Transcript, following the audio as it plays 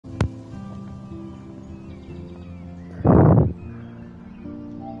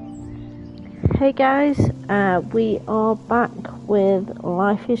Hey guys, we are back with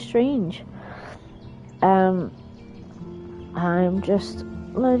Life is Strange. I'm just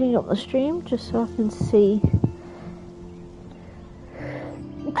loading up the stream just so I can see.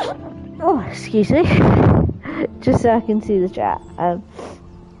 Oh, excuse me. Just so I can see the chat.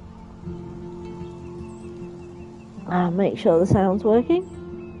 Make sure the sound's working.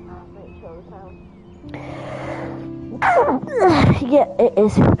 Yeah, it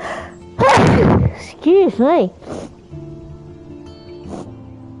is. Excuse me.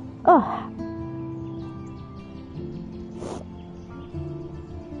 Oh.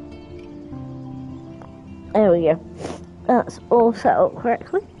 There we go. That's all set up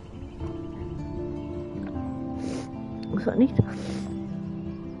correctly. That's what I need.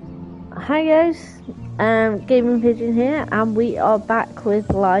 Hi guys, Gaming Pigeon here, and we are back with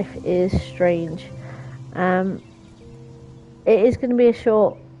Life is Strange. It is going to be a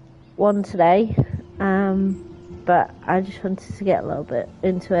short one today, but I just wanted to get a little bit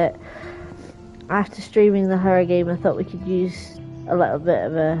into it. After streaming the horror game, I thought we could use a little bit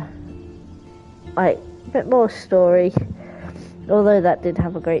of a bit more story, although that did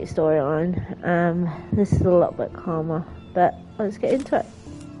have a great storyline. This is a little bit calmer, but let's get into it.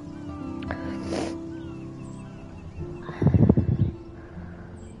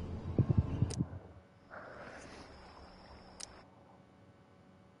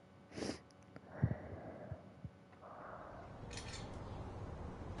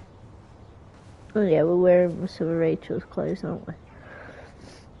 Oh yeah, we're wearing some of Rachel's clothes, aren't we?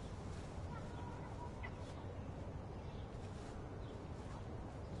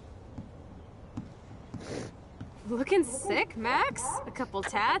 Looking sick, Max? A couple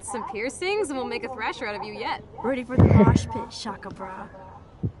tats, some piercings, and we'll make a thrasher out of you yet. Ready for the mosh pit, Shaka Bra.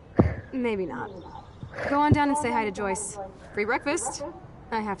 Maybe not. Go on down and say hi to Joyce. Free breakfast.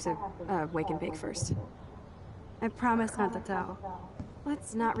 I have to, wake and bake first. I promise not to tell.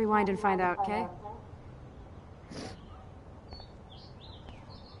 Let's not rewind and find out, okay?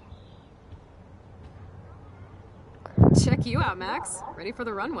 Check you out, Max. Ready for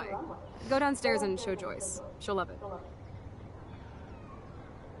the runway. Go downstairs and show Joyce. She'll love it.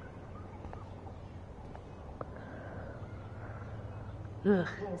 Ugh,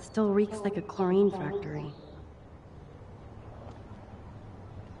 still reeks like a chlorine factory.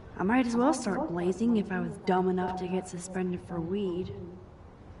 I might as well start blazing if I was dumb enough to get suspended for weed.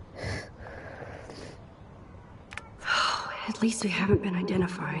 At least we haven't been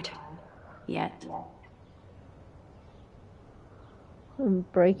identified. Yet.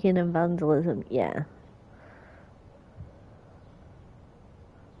 Breaking and vandalism, yeah.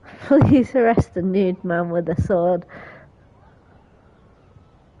 Police arrest a nude man with a sword.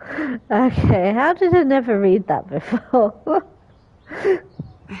 Okay, how did I never read that before?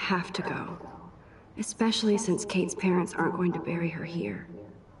 I have to go. Especially since Kate's parents aren't going to bury her here.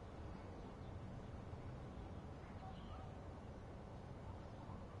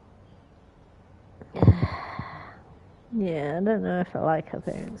 Yeah, I don't know if I like her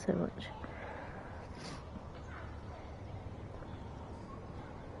parents so much.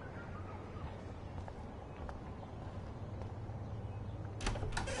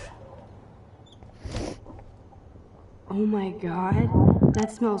 Oh my god,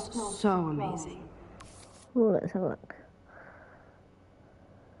 that smells so amazing. Oh, let's have a look.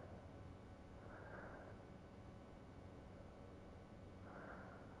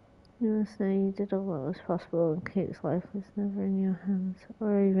 You must know you did all that was possible, and Kate's life was never in your hands,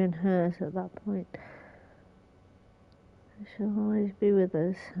 or even hers at that point. She'll always be with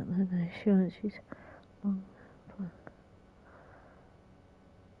us, and I know she wants you to long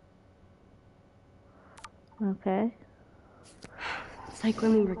for. Okay. It's like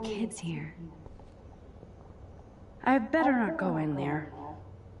when we were kids here. I better not go in there.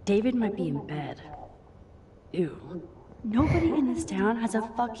 David might be in bed. Ew. Nobody in this town has a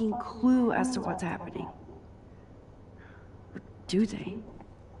fucking clue as to what's happening. Or do they?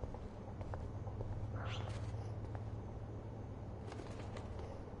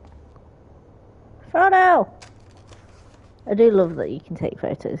 Photo! I do love that you can take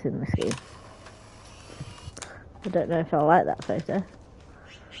photos in this game. I don't know if I like that photo.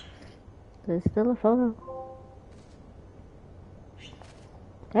 There's still a photo.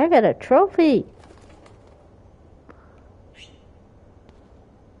 I got a trophy!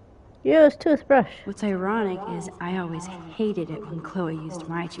 Use toothbrush. What's ironic is I always hated it when Chloe used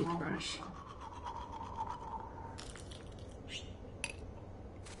my toothbrush.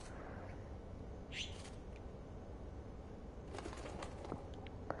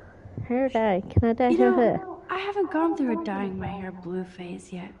 Hair dye. Can I dye your hair? I haven't gone through a dyeing my hair blue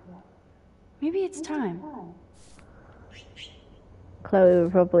phase yet. Maybe it's time. Chloe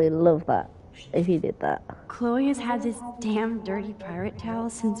would probably love that if you did that. Chloe has had this damn dirty pirate towel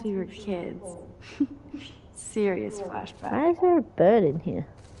since we were kids. Serious flashback. Why is there a bird in here?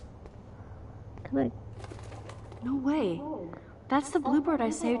 Can I... No way. That's the bluebird I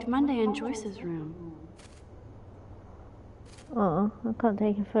saved Monday in Joyce's room. Oh, I can't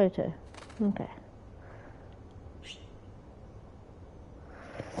take a photo. Okay.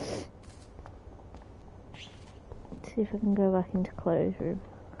 Let's see if I can go back into Chloe's room.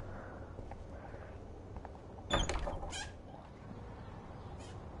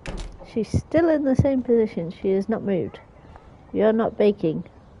 She's still in the same position. She has not moved. You're not baking.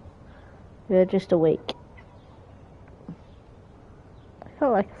 You're just awake. I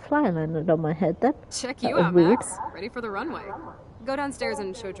felt like a fly landed on my head then. Check you out, Max. Ready for the runway. Go downstairs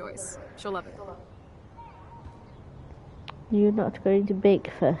and show Joyce. She'll love it. You're not going to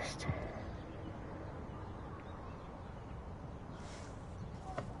bake first.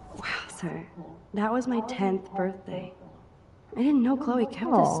 Wow, sir. That was my 10th birthday. I didn't know Chloe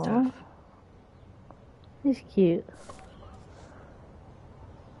kept this stuff. He's cute.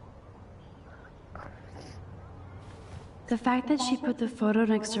 The fact that she put the photo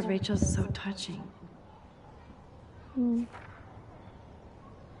next to Rachel's is so touching.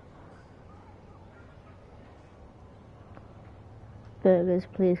 Burgers,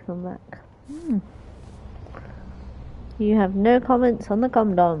 please come back. You have no comments on the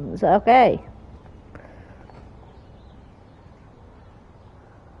condoms. Okay.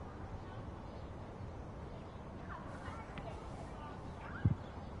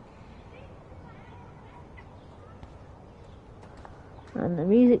 And the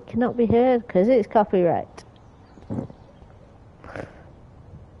music cannot be heard because it's copyright.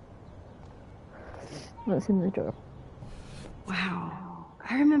 What's in the drawer? Wow.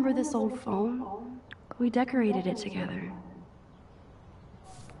 I remember this old phone. We decorated it together.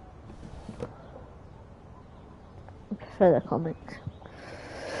 Further comics.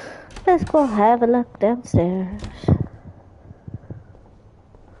 Let's go have a look downstairs.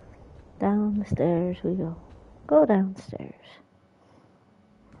 Down the stairs we go. Go downstairs.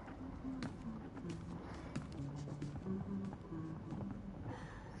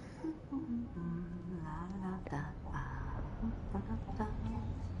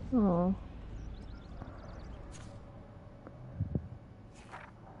 Oh.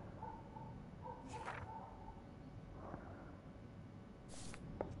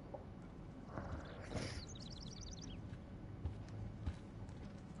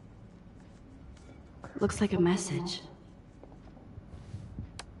 Looks like a message.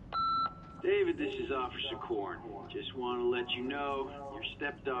 David, this is Officer Korn. Just want to let you know your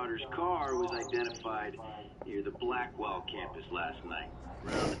stepdaughter's car was identified near the Blackwell campus last night,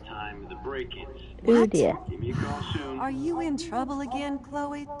 around the time of the break-ins. Oh dear. Give me a call soon. Are you in trouble again,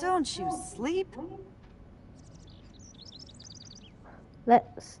 Chloe? Don't you sleep?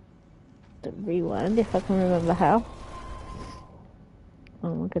 Let's rewind if I can remember how.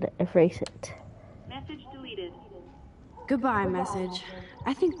 Oh, we're gonna erase it. Message deleted. Goodbye, message.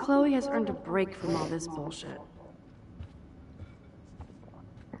 I think Chloe has earned a break from all this bullshit.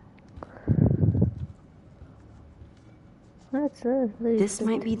 This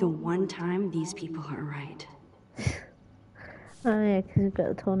might be the one time these people are right. Oh yeah, because we've got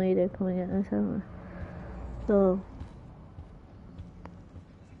a tornado coming at us, haven't we? So...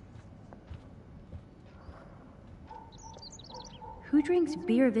 Who drinks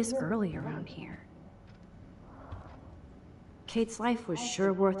beer this early around here? Kate's life was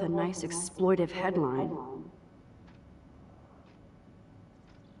sure worth a nice exploitive headline.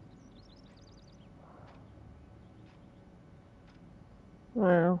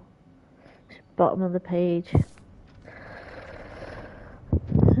 Wow. Bottom of the page.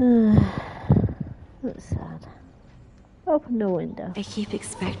 That's sad. Open the window. I keep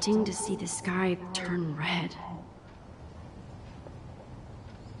expecting to see the sky turn red.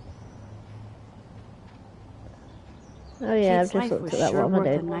 Oh yeah, Kate's I've just life looked was at that sure one. worth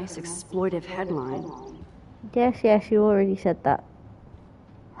I a did. nice exploitive headline. Yes, you already said that.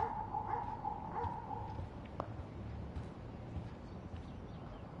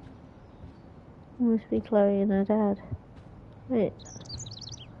 Must be Chloe and her dad. Wait.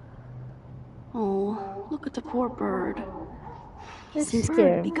 Oh, look at the poor bird. It's Since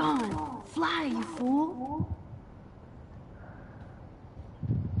scary. bird, be gone. Fly, you fool.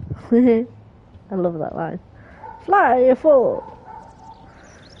 I love that line. Fly, you fool!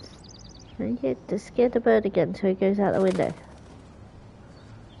 And you get to scare the bird again so he goes out the window.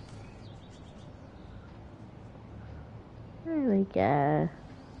 There we go.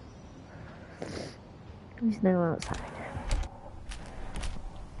 He's now outside.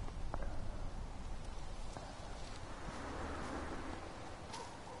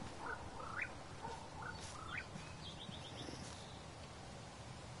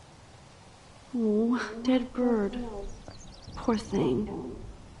 Oh, dead bird. Poor thing.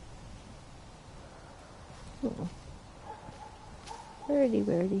 Oh. Birdie,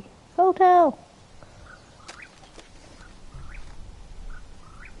 birdie. Hotel!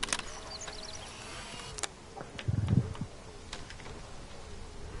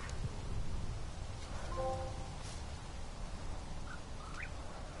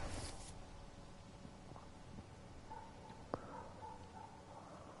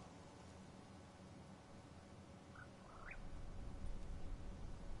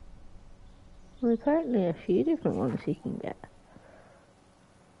 Well, apparently a few different ones you can get.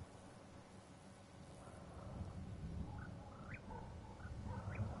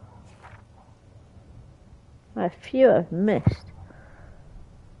 A few I've missed.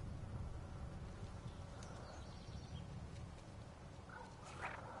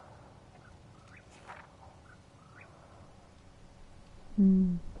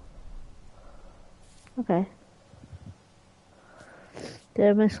 Okay. Did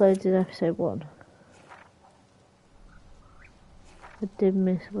I miss loads in episode 1? I did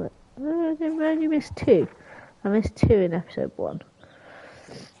miss what? I only missed 2. I missed 2 in episode 1.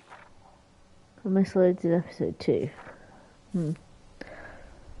 I missed loads in episode 2.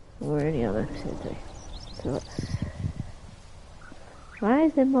 We're only on episode 3. So let's... Why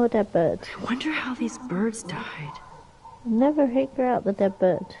is there more dead birds? I wonder how these birds died. Never figure out the dead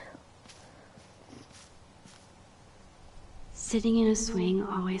birds. Sitting in a swing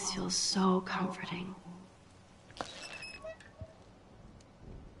always feels so comforting.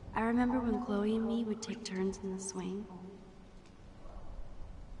 I remember when Chloe and me would take turns in the swing.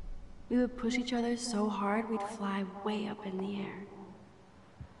 We would push each other so hard we'd fly way up in the air.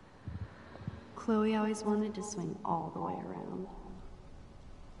 Chloe always wanted to swing all the way around.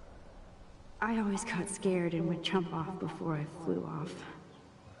 I always got scared and would jump off before I flew off.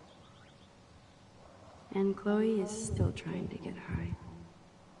 And Chloe is still trying to get high.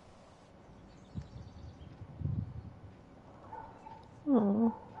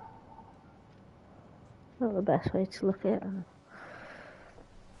 Oh, not the best way to look at it.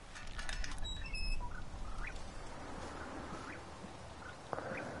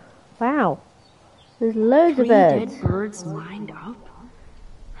 Wow, there's loads of birds. 3 dead birds lined up?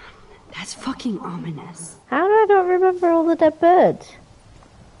 That's fucking ominous. How do I not remember all the dead birds?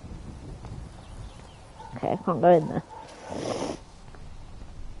 Okay, I can't go in there.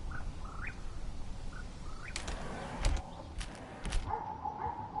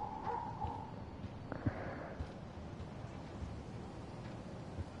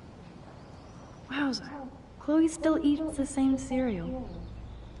 Wowza. Chloe still eats the same cereal.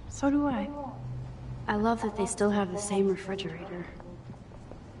 So do I. I love that they still have the same refrigerator.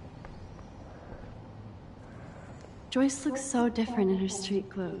 Joyce looks so different in her street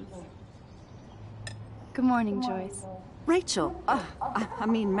clothes. Good morning, Joyce. Rachel! I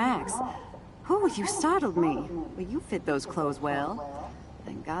mean Max. Oh, you startled me. Well, you fit those clothes well.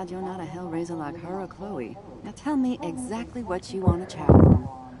 Thank God you're not a hellraiser like her or Chloe. Now tell me exactly what you want to chow on.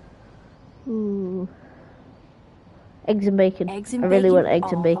 Ooh. Eggs and bacon. Eggs and I really bacon want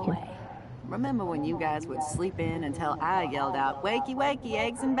eggs and all the bacon. way. Remember when you guys would sleep in until I yelled out, "Wakey, wakey,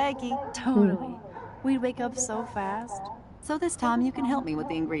 eggs and bacon"? Totally. We'd wake up so fast. So this time you can help me with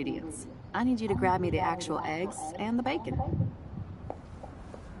the ingredients. I need you to grab me the actual eggs and the bacon.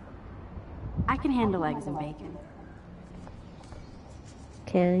 I can handle eggs and bacon.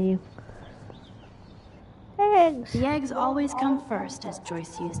 Can you? Eggs! The eggs always come first, as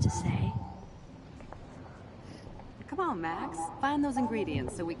Joyce used to say. Come on, Max. Find those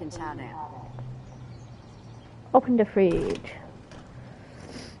ingredients so we can chow down. Open the fridge.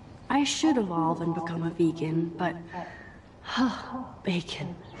 I should evolve and become a vegan, but...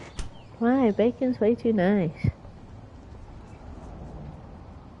 bacon. Why? Bacon's way too nice.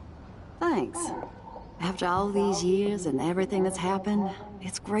 Thanks. After all these years and everything that's happened,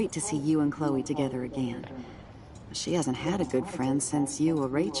 it's great to see you and Chloe together again. She hasn't had a good friend since you or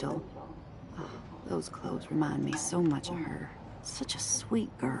Rachel. Oh, those clothes remind me so much of her. Such a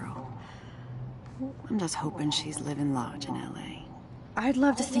sweet girl. I'm just hoping she's living large in LA. I'd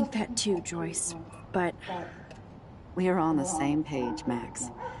love to think that too, Joyce, but... We're on the same page, Max.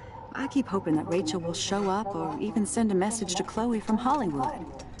 I keep hoping that Rachel will show up or even send a message to Chloe from Hollywood.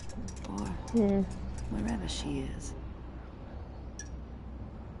 Or wherever she is.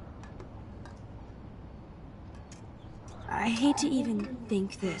 I hate to even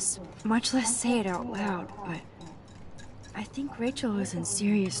think this, much less say it out loud, but I think Rachel is in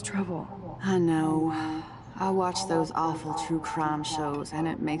serious trouble. I know. I watch those awful true crime shows, and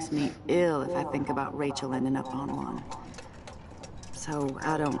it makes me ill if I think about Rachel ending up on one. So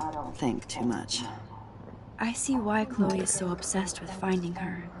I don't think too much. I see why Chloe is so obsessed with finding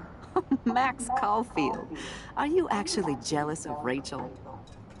her. Max Caulfield, are you actually jealous of Rachel?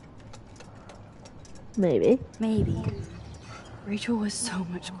 Maybe. Maybe. Rachel was so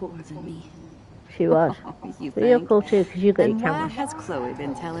much cooler than me. She was. You But you're think? cool too, because you got Then your why camera. has Chloe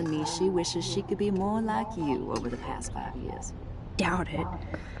been telling me she wishes she could be more like you over the past 5 years? Doubt it.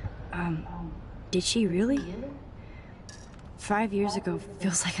 Did she really? 5 years ago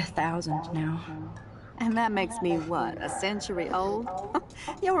feels like 1,000 now. And that makes me what, a century old?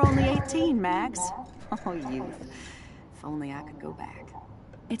 You're only 18, Max. Oh, youth. If only I could go back.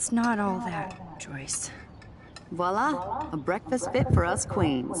 It's not all that, Joyce. Voila, a breakfast fit for us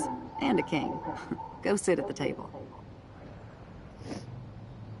queens. And a king. Go sit at the table.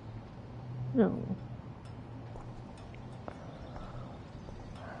 No.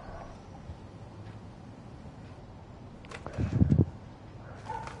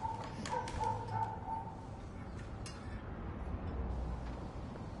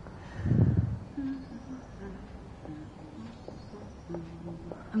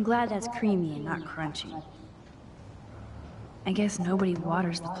 I'm glad that's creamy and not crunchy. I guess nobody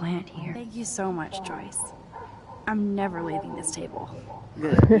waters the plant here. Thank you so much, Joyce. I'm never leaving this table.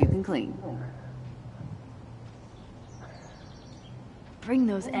 Good, you can clean. Bring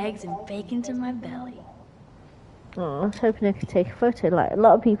those eggs and bacon to my belly. Oh, I was hoping I could take a photo like a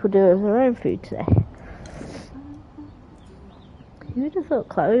lot of people do of their own food today. You would have thought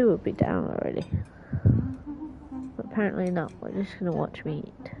Chloe would be down already. But apparently not. We're just going to watch me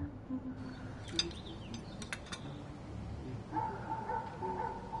eat.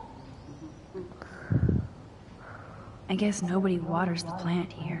 I guess nobody waters the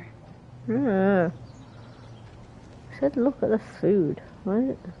plant here. I said look at the food.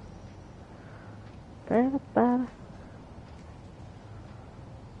 What?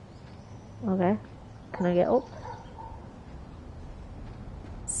 Okay. Can I get up?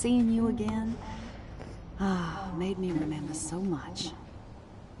 Seeing you again, made me remember so much.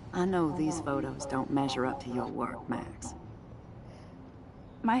 I know these photos don't measure up to your work, Max.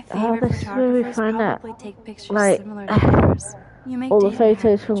 My favorite this is where we photographers find out, probably take pictures like, similar to yours. You make all the David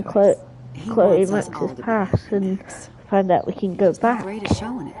photos happy, from Joyce. He Chloe wants us all Max's to be past happy, and Max. find out we can go He's not back. great at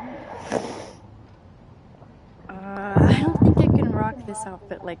showing it. I don't think I can rock this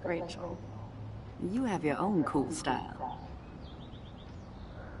outfit like Rachel. You have your own cool style.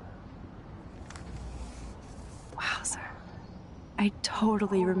 Wowzer. I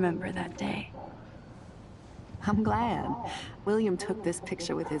totally remember that day. I'm glad. William took this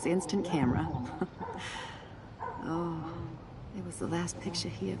picture with his instant camera. Oh, it was the last picture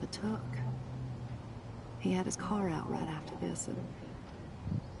he ever took. He had his car out right after this,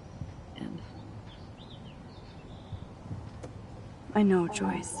 and I know,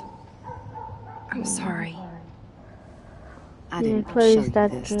 Joyce. I'm sorry. I didn't Chloe's show you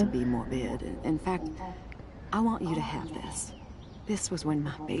dad this drew. to be morbid. In fact, I want you to have this. This was when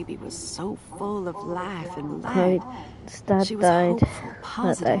my baby was so full of life and light. Chloe's dad She was died hopeful, that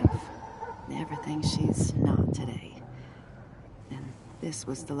positive. day. Everything she's not today. And this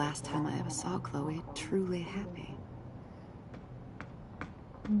was the last time I ever saw Chloe truly happy.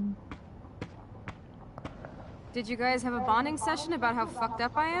 Did you guys have a bonding session about how fucked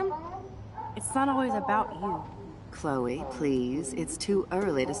up I am? It's not always about you. Chloe, please. It's too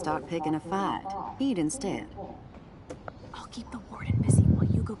early to start picking a fight. Eat instead. I'll keep the warden busy while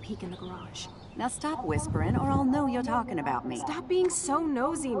you go peek in the garage. Now stop whispering, or I'll know you're talking about me. Stop being so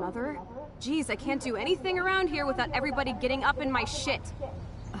nosy, Mother. Jeez, I can't do anything around here without everybody getting up in my shit.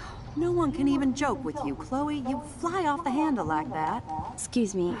 No one can even joke with you, Chloe. You fly off the handle like that.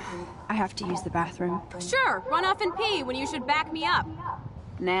 Excuse me. I have to use the bathroom. Sure, run off and pee when you should back me up.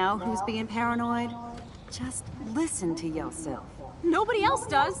 Now who's being paranoid? Just listen to yourself. Nobody else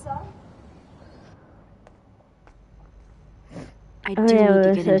does. I Oh, do yeah, need we to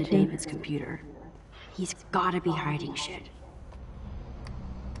were get into searching. David's computer. He's gotta be hiding shit.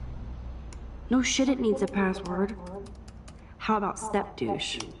 No shit, it needs a password. How about step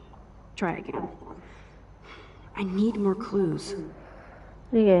douche? Try again. I need more clues.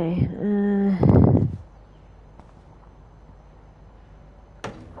 Okay.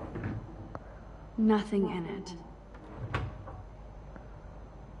 Nothing in it.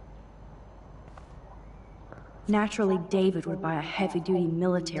 Naturally, David would buy a heavy-duty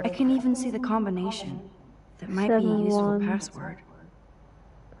military. I can even see the combination. That might be a useful 7-1. password.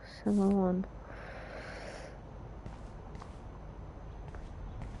 7-1.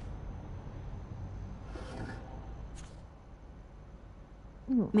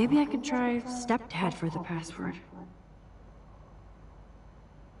 Maybe I could try stepdad for the password.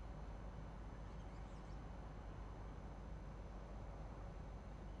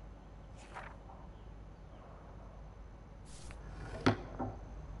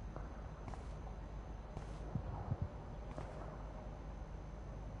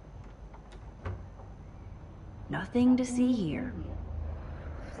 Nothing to see here.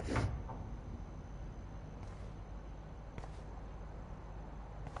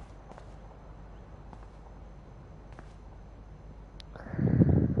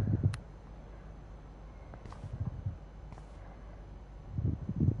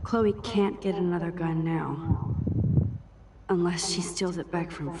 Chloe can't get another gun now. Unless she steals it back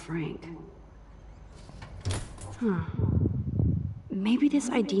from Frank. Huh. Maybe this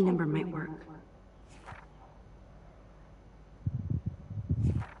ID number might work.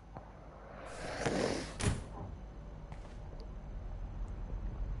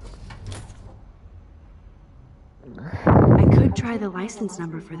 I could try the license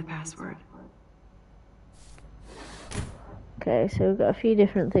number for the password. Okay, so we've got a few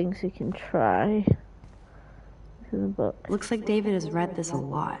different things we can try. This is a book. Looks like David has read this a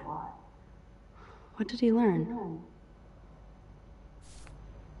lot. What did he learn?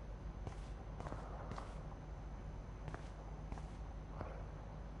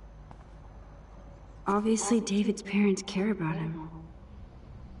 Obviously, David's parents care about him.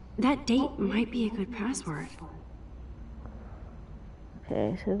 That date might be a good password.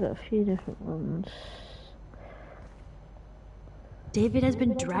 Okay, so we've got a few different ones. David has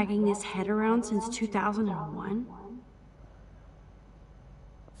been dragging this head around since 2001?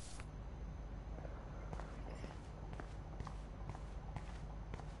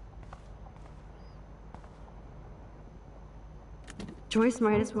 Joyce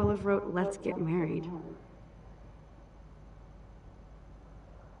might as well have wrote, "Let's get married."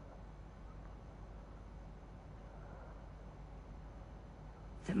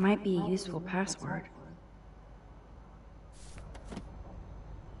 That might be a useful password.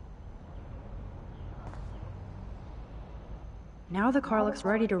 Now the car looks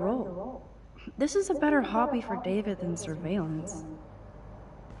ready to roll. This is a better hobby for David than surveillance.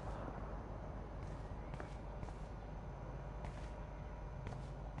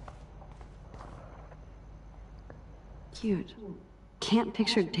 Cute. Can't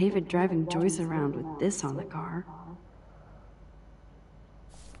picture David driving Joyce around with this on the car.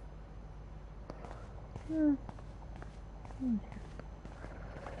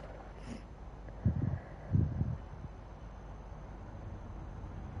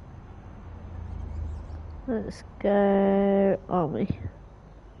 Let's go army.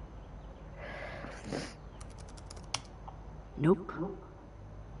 Nope.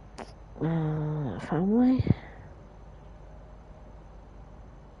 Family.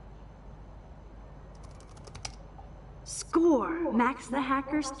 Score! Max the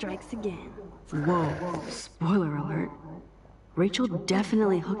hacker strikes again. Whoa, spoiler alert. Rachel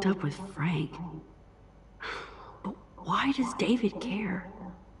definitely hooked up with Frank. But why does David care?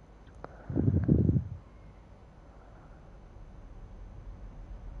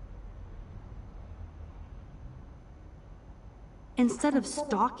 Instead of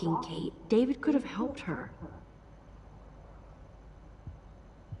stalking Kate, David could have helped her.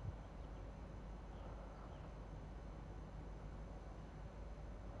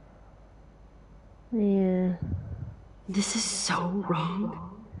 Yeah. This is so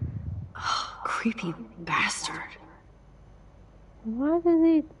wrong. Ugh, creepy bastard. Why does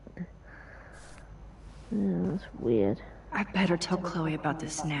he... Yeah, that's weird. I better tell Chloe about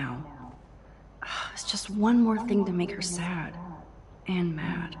this now. Ugh, it's just one more thing to make her sad. And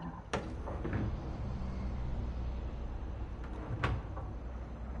mad.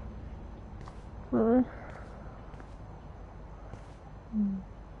 What?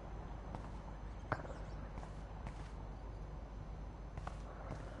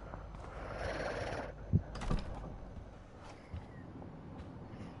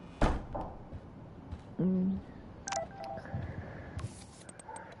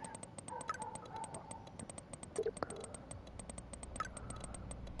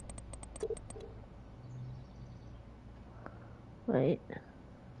 Wait.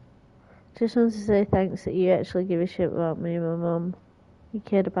 Just wanted to say thanks that you actually give a shit about me and my mum. You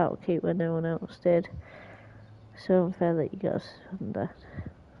cared about Kate when no one else did. So unfair that you got us under.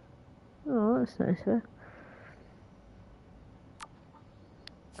 Oh, that's nice of her.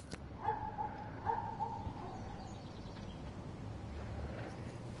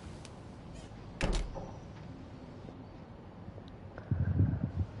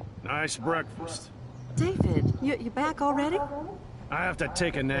 Nice breakfast. David, you back already? I have to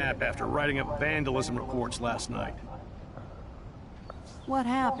take a nap after writing up vandalism reports last night. What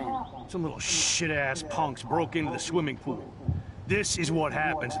happened? Some little shit-ass punks broke into the swimming pool. This is what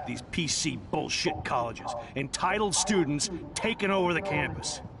happens at these PC bullshit colleges. Entitled students taking over the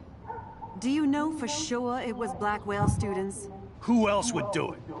campus. Do you know for sure it was Blackwell students? Who else would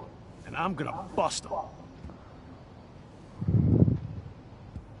do it? And I'm gonna bust them.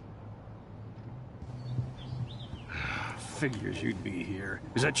 Figures you'd be here.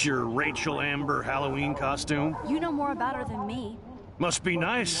 Is that your Rachel Amber Halloween costume? You know more about her than me. Must be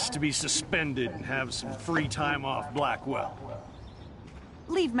nice to be suspended and have some free time off Blackwell.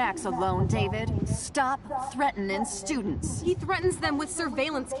 Leave Max alone, David. Stop threatening students. He threatens them with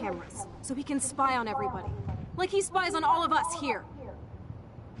surveillance cameras, so he can spy on everybody. Like he spies on all of us here.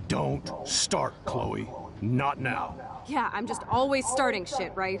 Don't start, Chloe. Not now. Yeah, I'm just always starting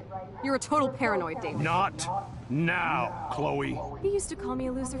shit, right? You're a total paranoid, David. Not now, Chloe. You used to call me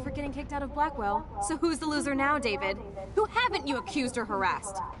a loser for getting kicked out of Blackwell. So who's the loser now, David? Who haven't you accused or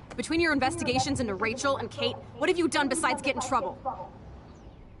harassed? Between your investigations into Rachel and Kate, what have you done besides get in trouble?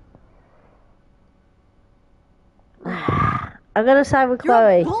 I'm gonna side with You're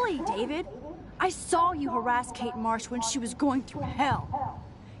Chloe. a bully, David. I saw you harass Kate Marsh when she was going through hell.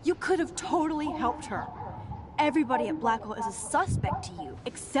 You could have totally helped her. Everybody at Blackwell is a suspect to you,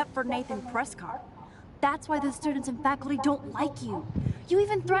 except for Nathan Prescott. That's why the students and faculty don't like you. You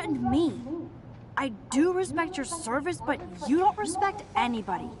even threatened me. I do respect your service, but you don't respect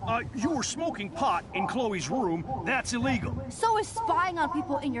anybody. You were smoking pot in Chloe's room. That's illegal. So is spying on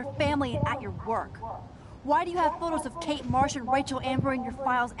people in your family and at your work. Why do you have photos of Kate Marsh and Rachel Amber in your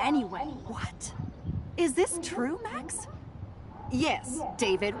files anyway? What? Is this true, Max? Yes,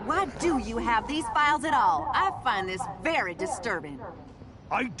 David. Why do you have these files at all? I find this very disturbing.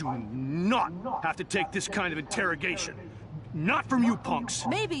 I do not have to take this kind of interrogation. Not from you punks.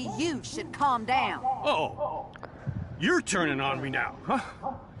 Maybe you should calm down. Oh, you're turning on me now, huh?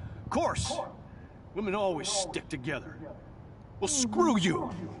 Of course. Women always stick together. Well, screw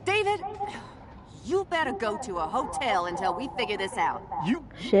you. David, you better go to a hotel until we figure this out. You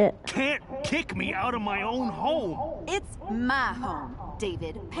Shit. can't kick me out of my own home. It's my home,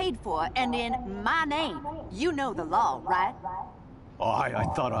 David. Paid for and in my name. You know the law, right? Oh, I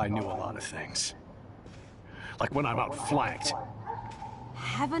thought I knew a lot of things. Like when I'm outflanked.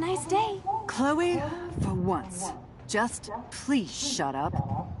 Have a nice day. Chloe, for once, just please shut up.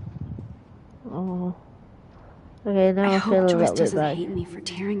 Oh. Okay, now I, feel hope a Joyce little bit doesn't bad. hate me for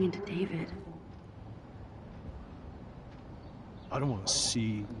tearing into David. I don't want to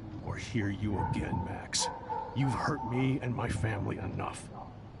see or hear you again, Max. You've hurt me and my family enough.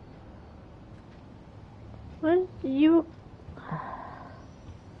 What? You...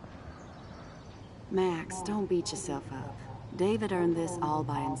 Max, don't beat yourself up. David earned this all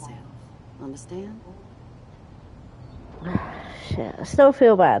by himself. Understand? Shit, I still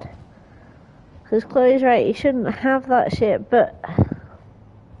feel bad. Because Chloe's right, you shouldn't have that shit, but...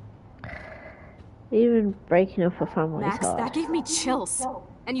 Even breaking up a family is Max, hard. that gave me chills.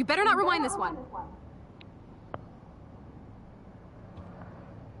 And you better not rewind this one.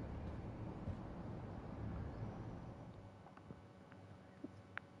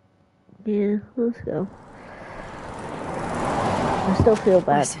 Yeah, let's go. I still feel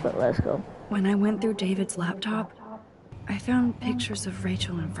bad, Listen. but let's go. When I went through David's laptop, I found pictures of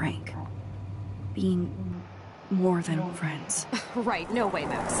Rachel and Frank being more than friends. Right, no way,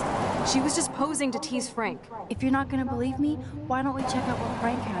 Max. She was just posing to tease Frank. If you're not gonna believe me, why don't we check out what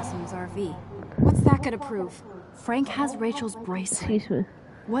Frank has in his RV? What's that gonna prove? Frank has Rachel's bracelet. Excuse me.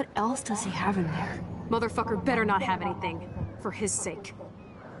 What else does he have in there? Motherfucker better not have anything. For his sake.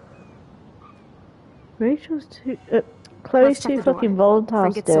 Rachel's too... Chloe's Let's check too the door. fucking volatile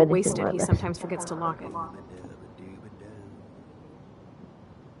Frank to gets do so anything wasted, like he this. sometimes forgets to lock it.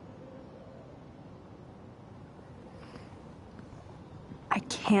 I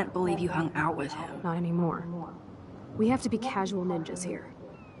can't believe you hung out with him. Not anymore. We have to be casual ninjas here.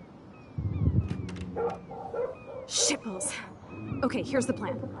 Shitballs. Okay, here's the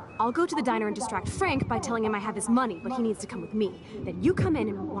plan. I'll go to the diner and distract Frank by telling him I have his money, but he needs to come with me. Then you come in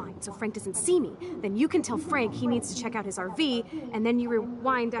and rewind so Frank doesn't see me. Then you can tell Frank he needs to check out his RV, and then you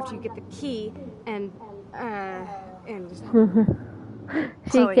rewind after you get the key, and... She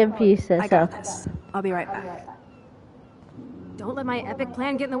Chloe, confused I got herself. this. I'll be right back. Don't let my epic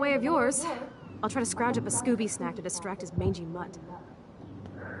plan get in the way of yours. I'll try to scrounge up a Scooby snack to distract his mangy mutt.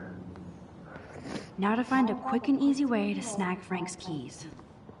 Now to find a quick and easy way to snag Frank's keys.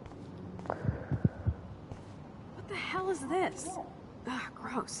 What the hell is this? Ugh, gross.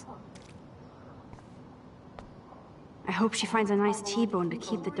 gross. I hope she finds a nice T-bone to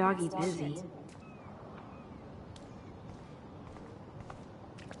keep the doggy busy.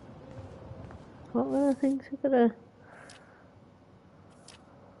 What other things are gonna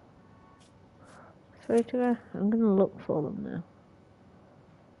photograph? I'm gonna look for them now.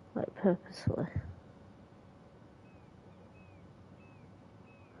 Like purposefully.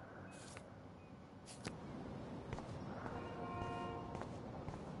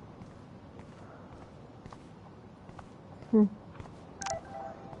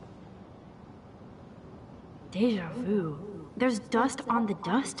 Deja vu. There's dust on the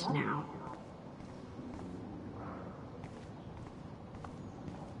dust now.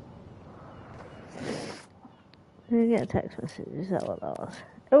 Did I get a text message? Is that what that was?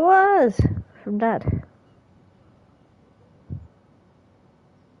 It was! From Dad.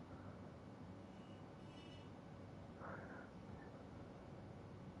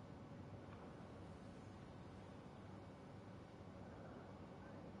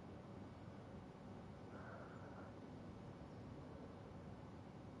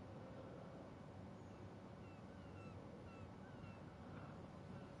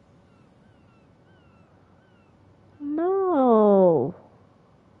 No!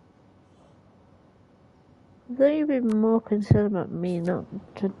 I thought you'd be more concerned about me, not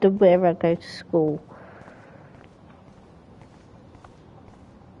to where I go to school.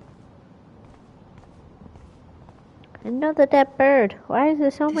 Another dead bird. Why is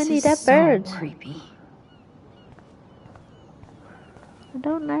there so many dead birds? Creepy. I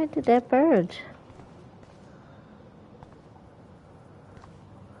don't like the dead birds.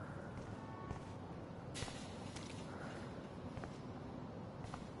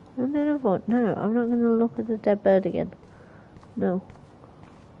 No, I'm not going to look at the dead bird again. No.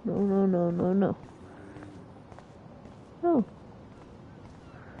 No. Oh.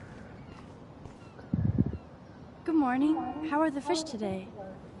 Good morning. How are the fish today?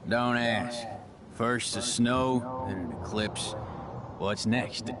 Don't ask. First the snow, then an eclipse. What's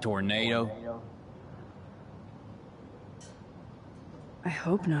next, a tornado? I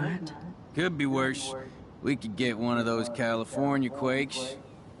hope not. Could be worse. We could get one of those California quakes.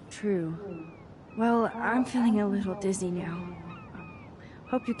 True. Well, I'm feeling a little dizzy now.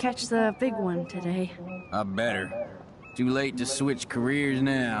 Hope you catch the big one today. I better. Too late to switch careers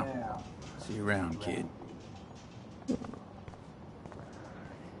now. See you around, kid.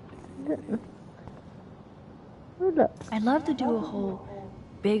 Oh, look. I'd love to do a whole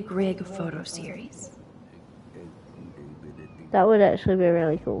big rig photo series. That would actually be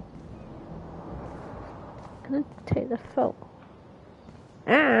really cool. I'm gonna take the photo.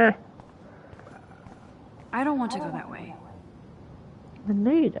 Ah! I don't want to go that way. I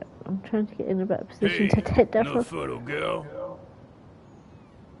know you don't. I'm trying to get in a better position to take that no photo. photo, girl.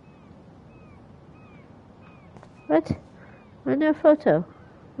 What? I no photo.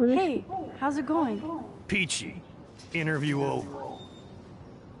 Hey, how's it going? Peachy. Interview over.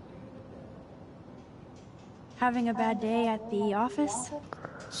 Having a bad day at the office?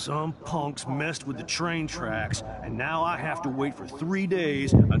 Some punks messed with the train tracks, and now I have to wait for 3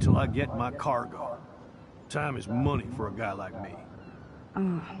 days until I get my cargo. Time is money for a guy like me.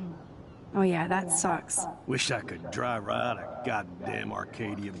 Oh yeah, that sucks. Wish I could drive right out of goddamn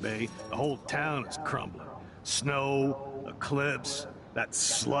Arcadia Bay. The whole town is crumbling. Snow, eclipse, that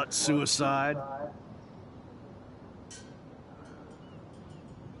slut suicide.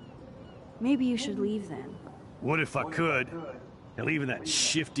 Maybe you should leave then. What if I could? Hell, even that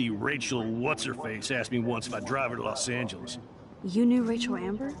shifty Rachel What's-Her-Face asked me once if I'd drive her to Los Angeles. You knew Rachel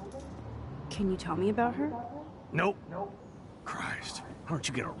Amber? Can you tell me about her? Nope. Christ, why don't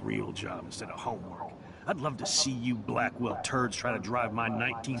you get a real job instead of homework? I'd love to see you Blackwell turds try to drive my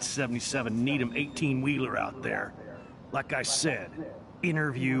 1977 Needham 18-wheeler out there. Like I said,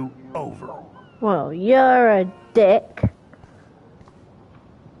 interview over. Well, you're a dick.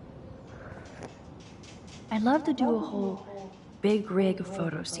 I'd love to do a whole big rig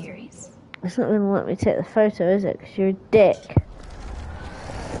photo series. It's not going to let me take the photo, is it? Because you're a dick.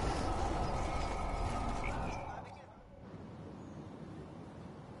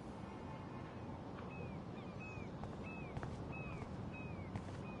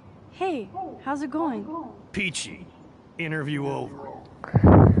 Hey, how's it going? Peachy. Interview over.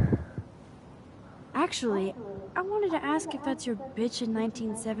 Actually, I wanted to ask if that's your bitchin'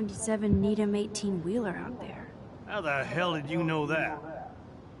 1977 Needham 18-wheeler out there. How the hell did you know that?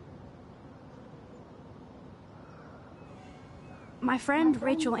 My friend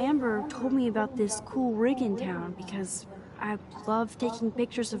Rachel Amber told me about this cool rig in town because I love taking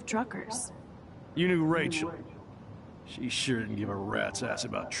pictures of truckers. You knew Rachel. She sure didn't give a rat's ass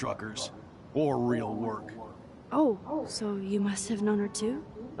about truckers. Or real work. Oh, so you must have known her too?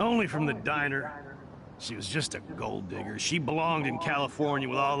 Only from the diner. She was just a gold digger. She belonged in California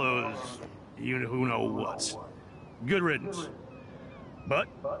with all those... who know whats. Good riddance. But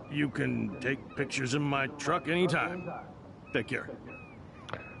you can take pictures of my truck anytime. Take care.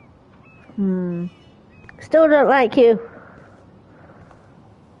 Still don't like you.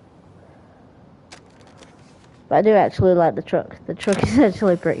 But I do actually like the truck. The truck is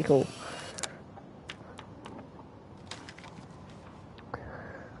actually pretty cool.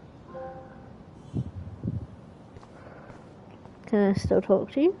 Can I still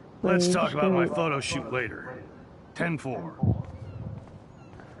talk to you? Let's talk about my photo shoot later. 10-4.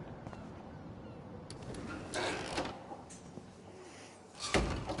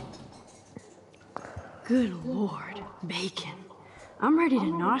 Good lord, bacon. I'm ready to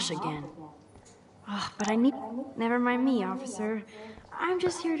nosh again. Oh, but I need... Never mind me, officer. I'm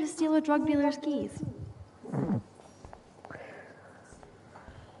just here to steal a drug dealer's keys.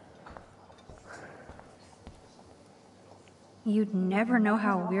 You'd never know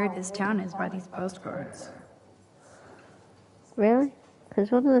how weird this town is by these postcards. Really?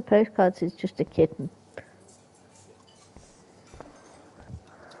 Because one of the postcards is just a kitten.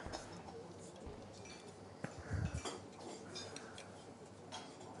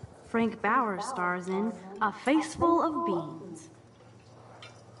 Frank Bauer stars in A Face Full of Beans.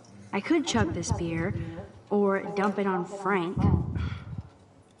 I could chug this beer, or dump it on Frank.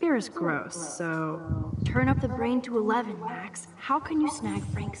 Beer is gross, so turn up the brain to 11, Max. How can you snag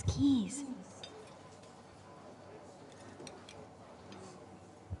Frank's keys?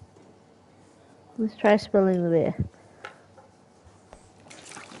 Let's try spilling the beer.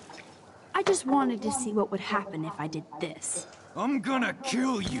 I just wanted to see what would happen if I did this. I'm gonna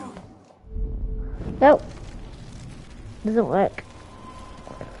kill you. Nope. Doesn't work.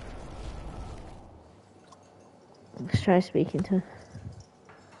 Let's try speaking to her.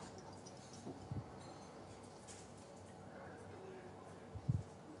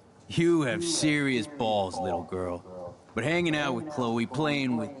 You have serious balls, little girl. But hanging out with Chloe,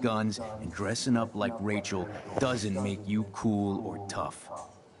 playing with guns, and dressing up like Rachel doesn't make you cool or tough.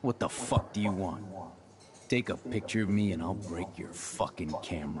 What the fuck do you want? Take a picture of me and I'll break your fucking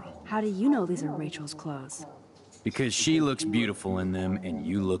camera. How do you know these are Rachel's clothes? Because she looks beautiful in them and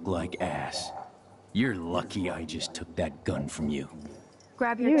you look like ass. You're lucky I just took that gun from you.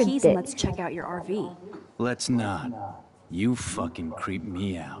 Grab your You're a keys and dick. let's check out your RV. Let's not. You fucking creep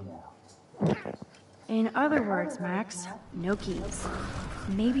me out. In other words, Max, no keys.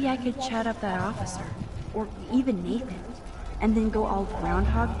 Maybe I could chat up that officer, or even Nathan, and then go all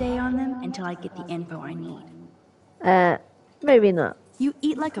Groundhog Day on them until I get the info I need. Maybe not. You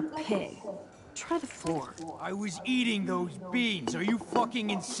eat like a pig. Try the floor. I was eating those beans. Are you fucking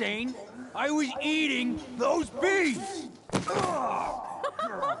insane? I was eating those beans!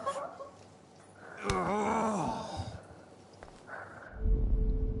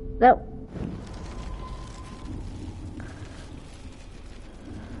 Nope.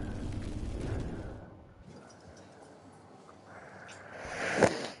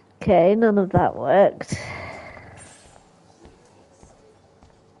 Okay, none of that worked.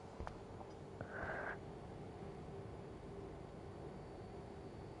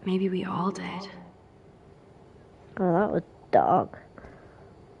 Maybe we all did. Oh, that was dark.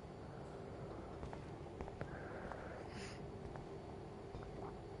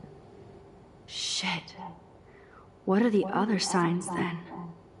 Shit. What are the other signs then?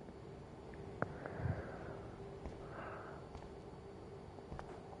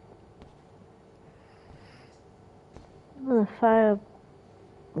 Oh, the fire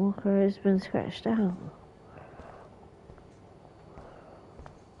walker has been scratched out.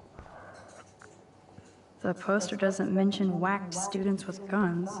 The poster doesn't mention whacked students with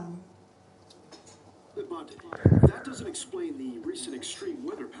guns. But that doesn't explain the recent extreme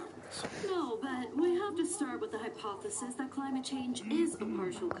weather patterns. No, but we have to start with the hypothesis that climate change is a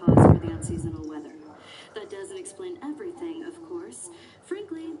partial cause for the unseasonal weather. That doesn't explain everything, of course.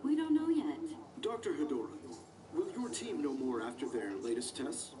 Frankly, we don't know yet. Dr. Hedora, will your team know more after their latest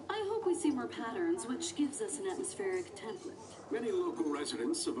tests? I hope we see more patterns, which gives us an atmospheric template. Many local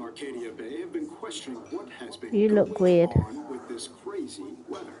residents of Arcadia Bay have been questioning what has been You look going weird. on with this crazy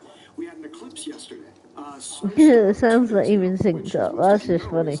weather. We had an eclipse yesterday. It sounds like even synced up. That's just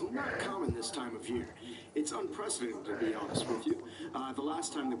funny. It's not common this time of year. It's unprecedented, to be honest with you. The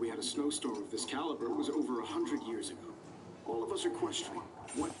last time that we had a snowstorm of this caliber was over 100 years ago. All of us are questioning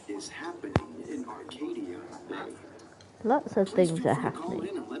what is happening in Arcadia Bay. Lots of Please things feel are free to call happening.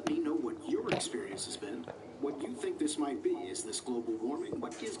 in and let me know what your experience has been. what you think this might be. Is this global warming?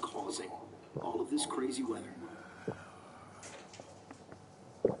 What is causing all of this crazy weather?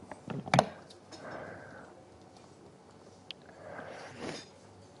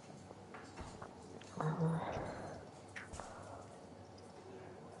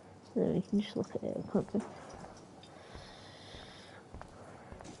 Then we can just look at it, can't we?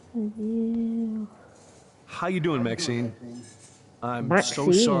 How you doing, Maxine? I'm so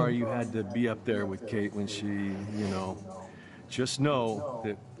Maxine. sorry you had to be up there with Kate when she, just know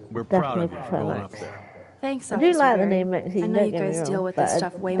that we're proud of you Definitely for prefer going up Max. there. Thanks, I do Officer like the Barry. name Maxine, I know don't you get me guys wrong, deal with but this I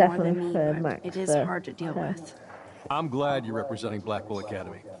stuff way more than definitely me, prefer but Max it is for hard to deal her. with. I'm glad you're representing Blackwell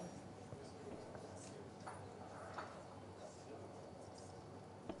Academy.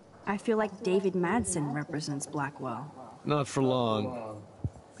 I feel like David Madsen represents Blackwell. Not for long.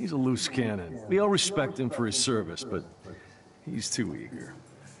 He's a loose cannon. We all respect him for his service, but he's too eager.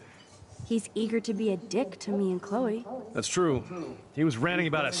 He's eager to be a dick to me and Chloe. That's true. He was ranting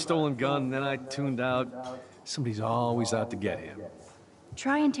about a stolen gun, then I tuned out. Somebody's always out to get him.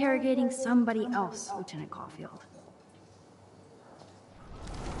 Try interrogating somebody else, Lieutenant Caulfield.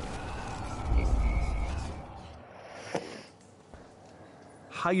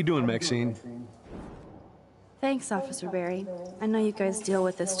 How you doing, Maxine? Thanks, Officer Barry. I know you guys deal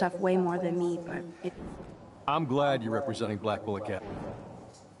with this stuff way more than me, but it... I'm glad you're representing Blackwell Academy.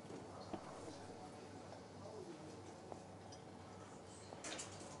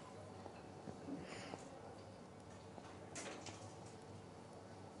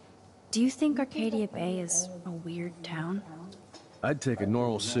 Do you think Arcadia Bay is a weird town? I'd take a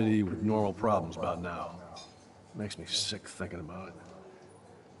normal city with normal problems about now. Makes me sick thinking about it.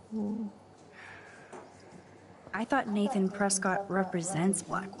 I thought Nathan Prescott represents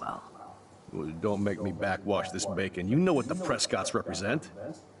Blackwell. Well, don't make me backwash this bacon. You know what the Prescotts represent.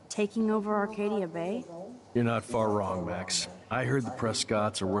 Taking over Arcadia Bay? You're not far wrong, Max. I heard the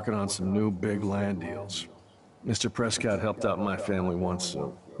Prescotts are working on some new big land deals. Mr. Prescott helped out my family once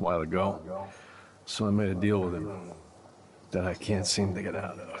a while ago, so I made a deal with him that I can't seem to get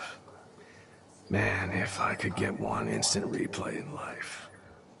out of. Man, if I could get one instant replay in life.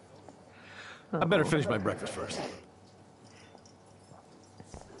 I better finish my breakfast first.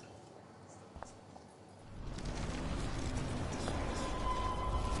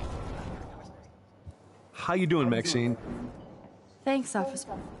 How you doing, Maxine? Thanks, Officer.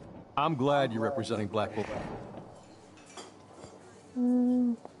 I'm glad you're representing Blackwell.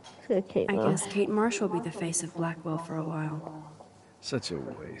 Okay, I guess Kate Marsh will be the face of Blackwell for a while. Such a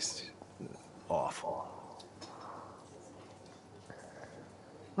waste. Awful.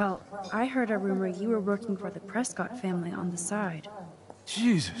 Well, I heard a rumor you were working for the Prescott family on the side.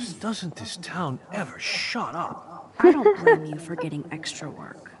 Jesus, doesn't this town ever shut up? I don't blame you for getting extra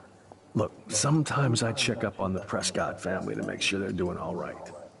work. Look, sometimes I check up on the Prescott family to make sure they're doing all right.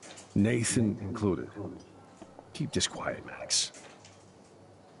 Nathan included. Keep this quiet, Max.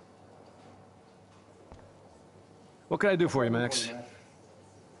 What can I do for you, Max?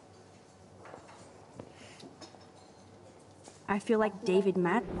 I feel like David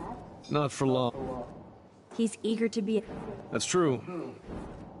Matt. Not for long. He's eager to be. That's true.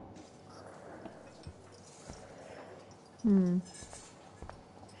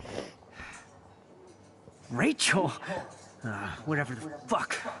 Rachel? Whatever the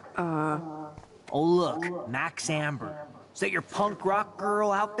fuck. Oh, look, Max Amber. Is that your punk rock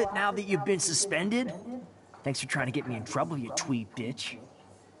girl outfit now that you've been suspended? Thanks for trying to get me in trouble, you tweet bitch.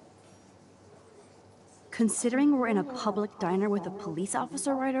 Considering we're in a public diner with a police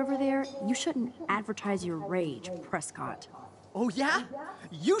officer right over there, you shouldn't advertise your rage, Prescott. Oh, yeah?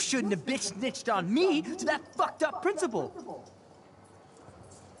 You shouldn't have bitch snitched on me to that fucked up principal.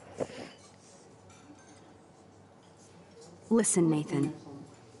 Listen, Nathan.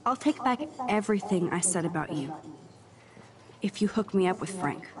 I'll take back everything I said about you. If you hook me up with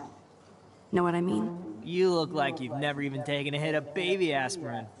Frank. Know what I mean? You look like you've never even taken a hit of baby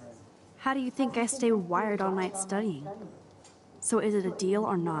aspirin. How do you think I stay wired all night studying? So is it a deal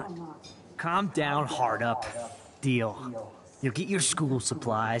or not? Calm down, hard up. Deal. You'll get your school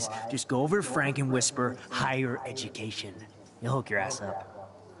supplies. Just go over to Frank and whisper, higher education. You'll hook your ass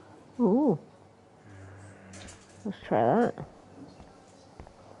up. Ooh. Let's try that.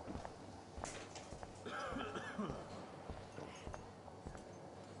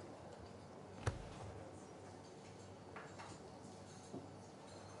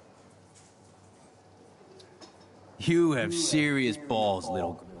 You have serious balls,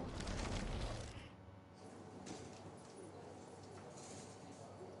 little girl.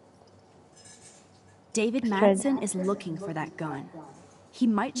 David Madsen is looking for that gun. He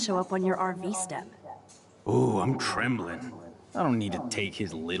might show up on your RV step. Ooh, I'm trembling. I don't need to take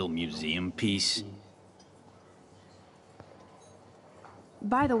his little museum piece.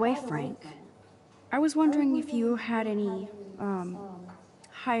 By the way, Frank, I was wondering if you had any,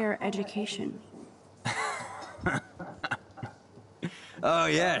 higher education. Oh,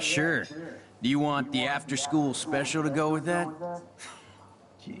 yeah, sure. Do you want the after-school special to go with that?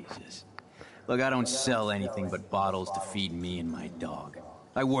 Jesus. Look, I don't sell anything but bottles to feed me and my dog.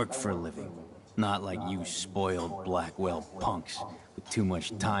 I work for a living. Not like you spoiled Blackwell punks with too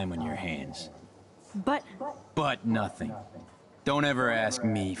much time on your hands. But Nothing. Don't ever ask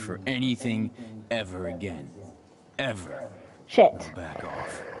me for anything ever again. Ever. Shit. Back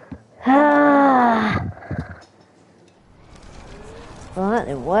off. Ah. Well, that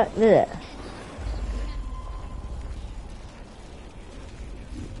didn't work, did it?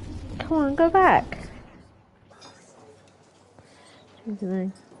 Come on, go back.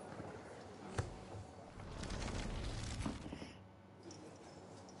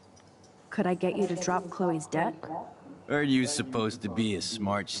 could I get you to drop Chloe's debt? Are you supposed to be a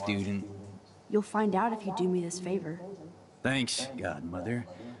smart student? You'll find out if you do me this favor. Thanks, Godmother,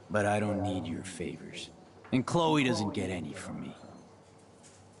 but I don't need your favors. And Chloe doesn't get any from me.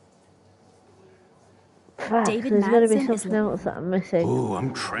 Fuck, David there's gotta be Madsen something else that I'm missing. Ooh,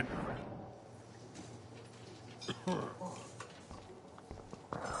 I'm trying.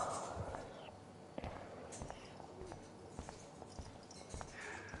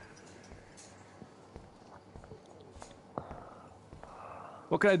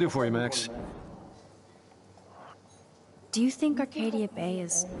 What can I do for you, Max? Do you think Arcadia Bay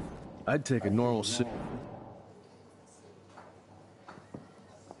is... I'd take a normal sip.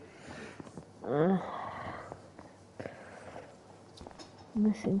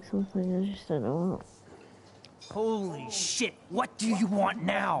 Missing something, I just don't know what. Holy shit, what do you want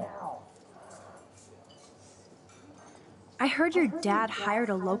now? I heard your dad hired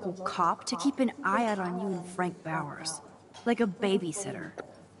a local cop to keep an eye out on you and Frank Bowers. Like a babysitter.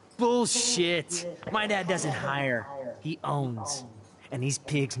 Bullshit. My dad doesn't hire. He owns. And these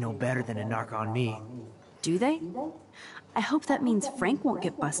pigs know better than to narc on me. Do they? I hope that means Frank won't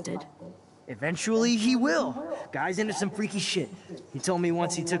get busted. Eventually, he will. Guy's into some freaky shit. He told me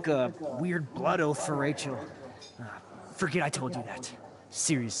once he took a weird blood oath for Rachel. Forget I told you that.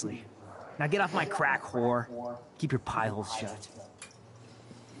 Seriously. Now get off my crack, whore. Keep your pie holes shut.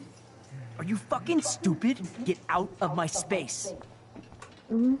 Are you fucking stupid? Get out of my space.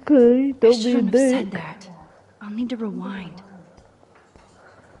 Okay, don't be a Shouldn't have dick. said that. I'll need to rewind.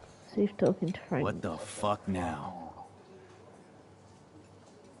 See if talking to Frank. What the fuck now?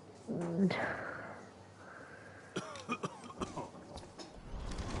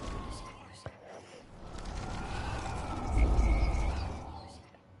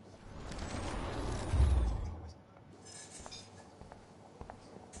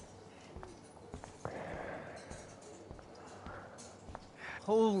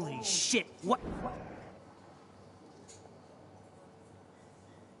 Holy shit, what?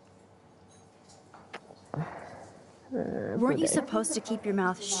 Weren't you supposed to keep your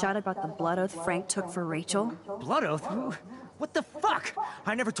mouth shut about the blood oath Frank took for Rachel? Blood oath? What the fuck?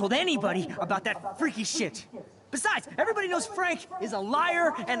 I never told anybody about that freaky shit. Besides, everybody knows Frank is a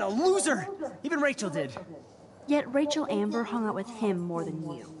liar and a loser. Even Rachel did. Yet Rachel Amber hung out with him more than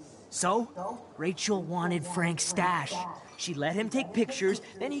you. So, Rachel wanted Frank's stash. She let him take pictures,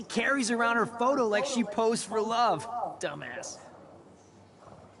 then he carries around her photo like she posed for love. Dumbass.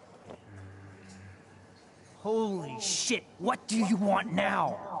 Holy shit, what do you want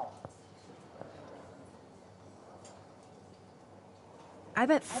now? I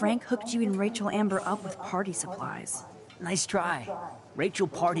bet Frank hooked you and Rachel Amber up with party supplies. Nice try. Rachel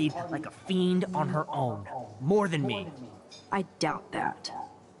partied like a fiend on her own. More than me. I doubt that.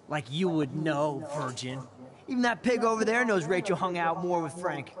 Like you would know, virgin. Even that pig over there knows Rachel hung out more with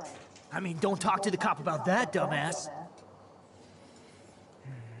Frank. I mean, don't talk to the cop about that, dumbass.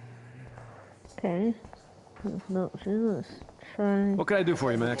 Okay. That's not true. Let's try. What can I do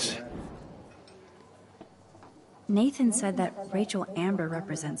for you, Max? Nathan said that Rachel Amber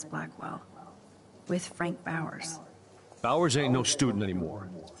represents Blackwell. With Frank Bowers. Bowers ain't no student anymore.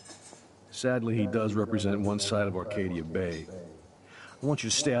 Sadly, he does represent one side of Arcadia Bay. I want you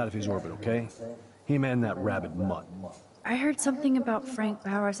to stay out of his orbit, okay? Him and that rabid mutt. I heard something about Frank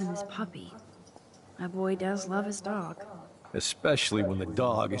Bowers and his puppy. My boy does love his dog. Especially when the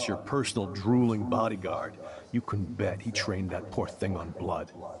dog is your personal drooling bodyguard. You can bet he trained that poor thing on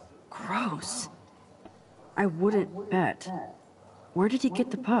blood. Gross. I wouldn't bet. Where did he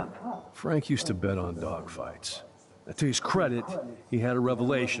get the pup? Frank used to bet on dog fights. Now, to his credit, he had a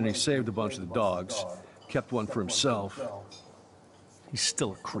revelation and he saved a bunch of the dogs. kept one for himself. He's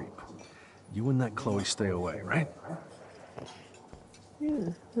still a creep. You and that Chloe stay away, right?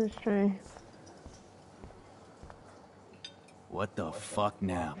 Let's try. What the fuck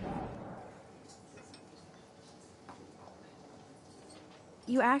now?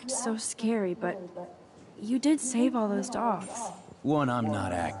 You act so scary, but you did save all those dogs. One, I'm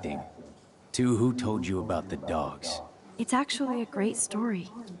not acting. Two, who told you about the dogs? It's actually a great story.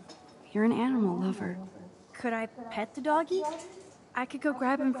 You're an animal lover. Could I pet the doggy? I could go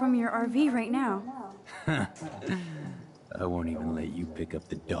grab him from your RV right now. I won't even let you pick up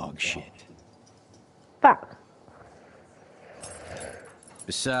the dog shit. Fuck.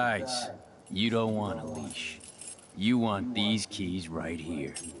 Besides, you don't want a leash. You want these keys right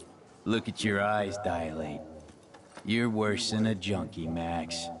here. Look at your eyes dilate. You're worse than a junkie,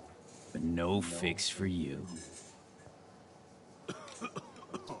 Max. But no fix for you.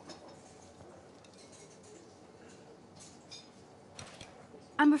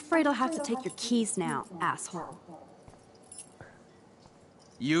 I'm afraid I'll have to take your keys now, asshole.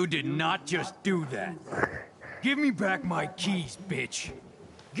 You did not just do that. Give me back my keys, bitch.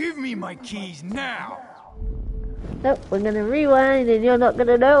 Give me my keys now. Nope, we're gonna rewind and you're not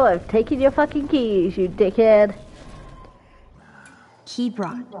gonna know I've taken your fucking keys, you dickhead. Key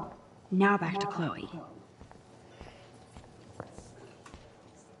brought. Now back to Chloe.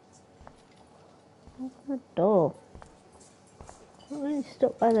 The door. Why are you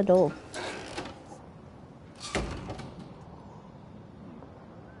stuck by the door?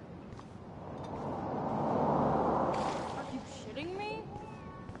 Are you shitting me?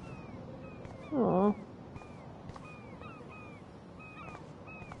 Oh.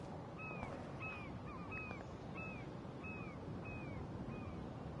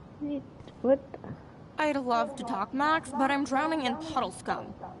 What? I'd love to talk, Max, but I'm drowning in puddle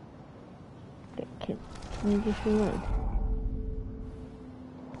scum. Can you just rewind?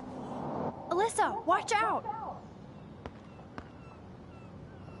 Alyssa, watch out!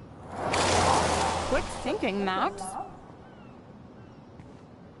 Quick thinking, Max.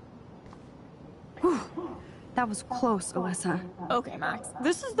 Whew. That was close, Alyssa. Okay, Max,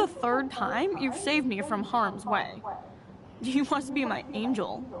 this is the third time you've saved me from harm's way. You must be my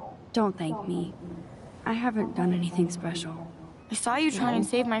angel. Don't thank me. I haven't done anything special. I saw you try and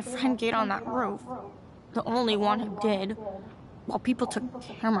save my friend Kate on that roof. The only one who did, while people took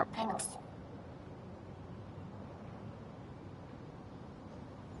camera pics.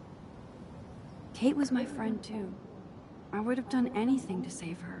 Kate was my friend too. I would have done anything to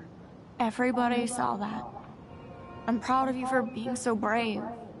save her. Everybody saw that. I'm proud of you for being so brave.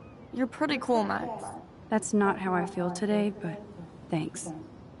 You're pretty cool, Max. That's not how I feel today, but thanks.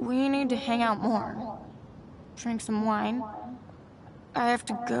 We need to hang out more. Drink some wine. I have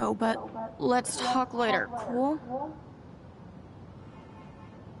to go, but let's talk later, cool?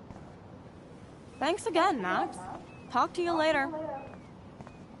 Thanks again, Max. Talk to you later.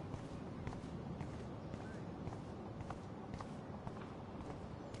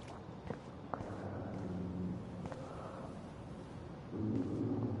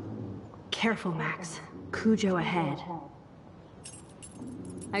 Careful, Max. Cujo ahead.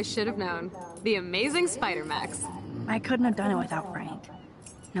 I should have known. The amazing Spider-Max. I couldn't have done it without Frank.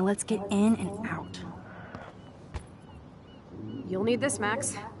 Now let's get in and out. You'll need this,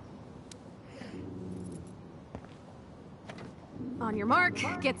 Max. On your mark,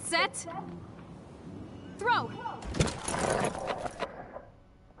 get set, throw!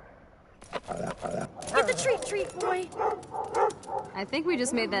 Get the treat, boy! I think we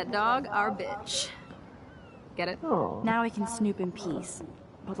just made that dog our bitch. Get it? Oh. Now we can snoop in peace.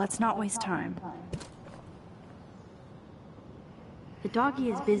 But let's not waste time. The doggy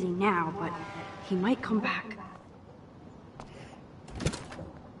is busy now, but he might come back.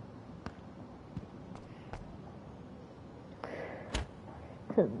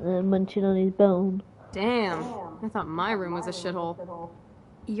 Munching on his bone. Damn, I thought my room was a shithole.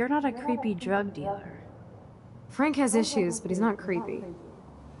 You're not a creepy drug dealer. Frank has issues, but he's not creepy.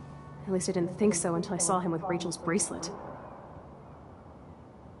 At least I didn't think so until I saw him with Rachel's bracelet.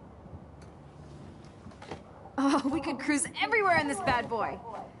 Oh, we could cruise everywhere in this bad boy!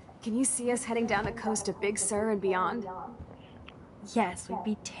 Can you see us heading down the coast of Big Sur and beyond? Yes, we'd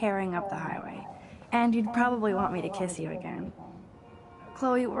be tearing up the highway. And you'd probably want me to kiss you again.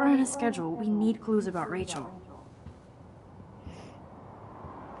 Chloe, we're on a schedule. We need clues about Rachel.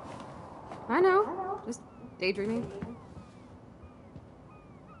 I know. Just daydreaming.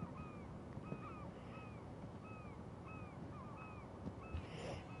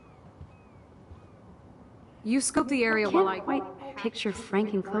 You scope the area I while can't quite picture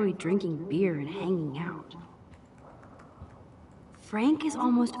Frank and Chloe drinking beer and hanging out. Frank is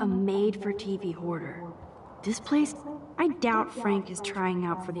almost a made-for-TV hoarder. This place, I doubt Frank is trying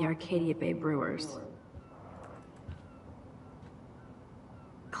out for the Arcadia Bay Brewers.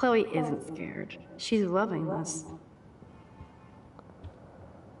 Chloe isn't scared. She's loving this.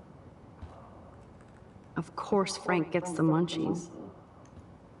 Of course Frank gets the munchies.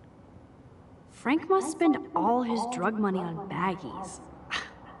 Frank must spend all his drug money on baggies.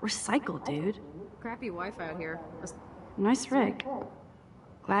 Recycle, dude. Crappy Wi-Fi out here. Nice rig.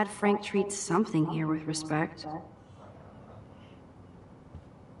 Glad Frank treats something here with respect.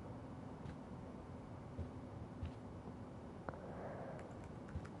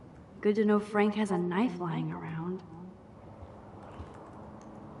 Good to know Frank has a knife lying around.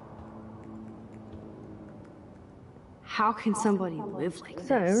 How can somebody live like this?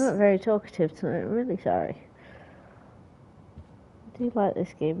 Sorry, I'm not very talkative tonight. I'm really sorry. I do like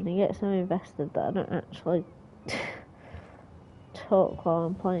this game, and I get so invested that I don't actually talk while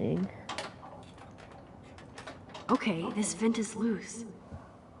I'm playing. Okay, this vent is loose.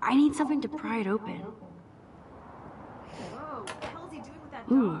 I need something to pry it open. Whoa, what the hell is he doing with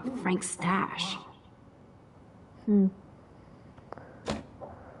that Ooh, Frank's stash.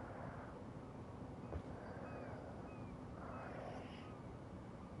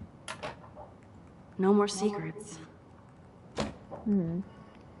 No more secrets. Where's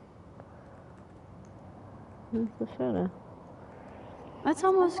the photo? That's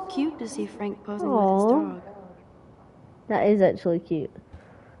almost cute to see Frank posing with Aww. his dog. That is actually cute.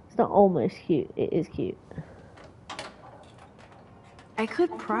 It's not almost cute, it is cute. I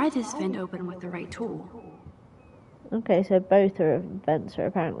could pry this vent open with the right tool. Okay, so both vents are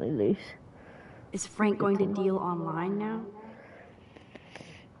apparently loose. Is Frank going to deal online now?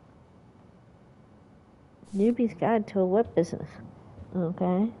 Newbie's Guide to a Web Business.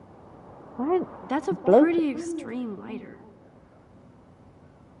 Okay. Why? That's a bloke- pretty extreme lighter.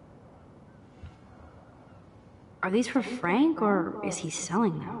 Are these for Frank, or is he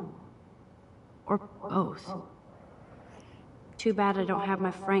selling them? Or both? Too bad I don't have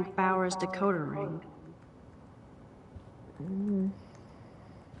my Frank Bowers decoder ring.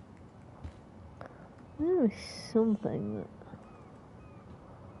 There is something that...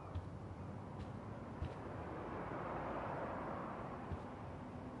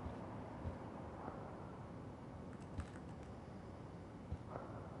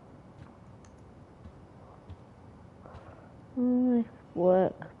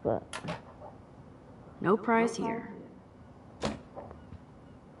 work, but No prize here.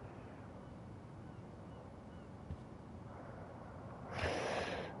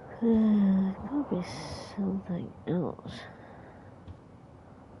 gotta be something else.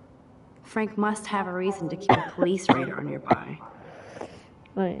 Frank must have a reason to keep a police radar nearby.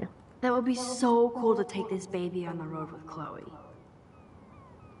 Oh yeah. That would be so cool to take this baby on the road with Chloe.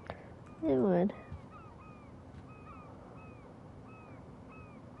 It would.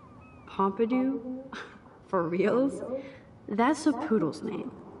 Pompidou? For reals? That's a poodle's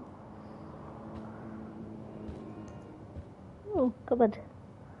name. Oh, cupboard.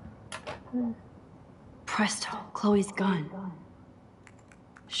 Presto, Chloe's gun.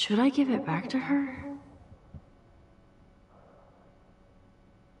 Should I give it back to her?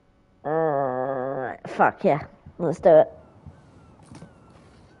 Fuck yeah. Let's do it.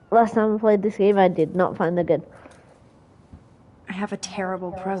 Last time I played this game, I did not find the gun. I have a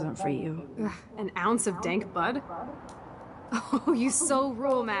terrible present for you. Ugh, an ounce of dank bud? Oh, you so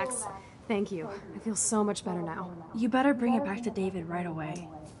rule, Max. Thank you. I feel so much better now. You better bring it back to David right away.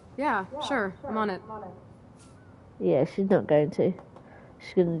 Yeah, sure. I'm on it. Yeah, she's not going to.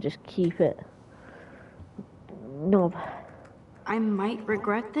 She's gonna just keep it. Knob. I might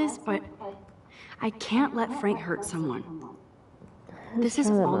regret this, but I can't let Frank hurt someone. This is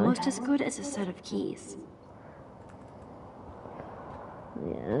almost as good as a set of keys.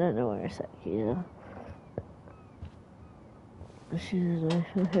 Yeah, I don't know where a set keys are. I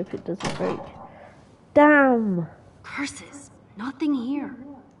hope it doesn't break. Damn! Curses! Nothing here.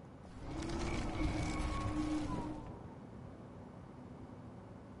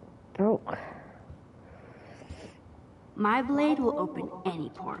 Broke. My blade will open any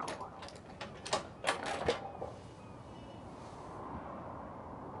portal.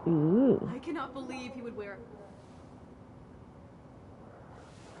 Ooh. I cannot believe he would wear...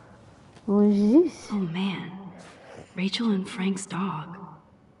 What is this? Oh man. Rachel and Frank's dog.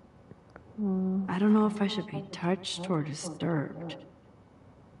 I don't know if I should be touched or disturbed.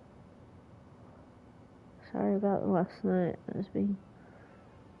 Sorry about last night. I was being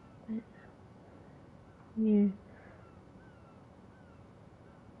You.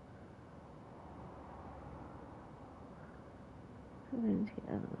 I'm going to get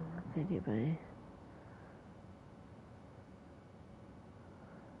out of the video bay.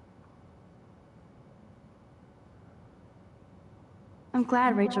 I'm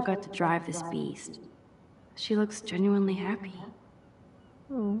glad Rachel got to drive this beast. She looks genuinely happy.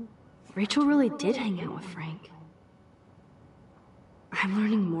 Oh. Rachel really did hang out with Frank. I'm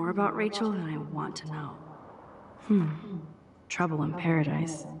learning more about Rachel than I want to know. Trouble in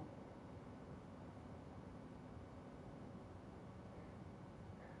paradise.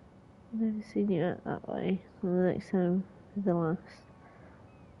 I've never seen you act that way. Well, the next time is the last.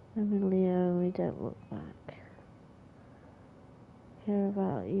 I'm in Leo and we don't look back. Care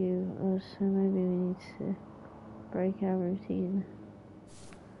about you, so maybe we need to break our routine.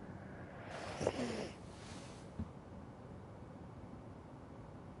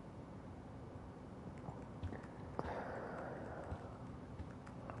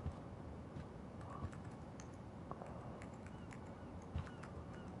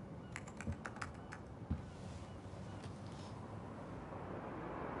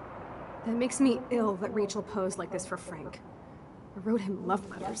 That makes me ill that Rachel posed like this for Frank. I wrote him love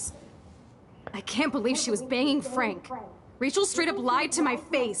letters. I can't believe she was banging Frank. Rachel straight up lied to my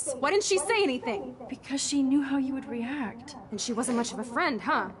face. Why didn't she say anything? Because she knew how you would react. And she wasn't much of a friend,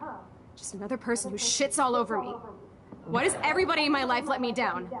 huh? Just another person who shits all over me. Why does everybody in my life let me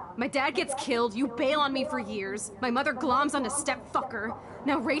down? My dad gets killed, you bail on me for years. My mother gloms on a stepfucker.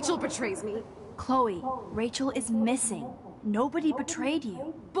 Now Rachel betrays me. Chloe, Rachel is missing. Nobody betrayed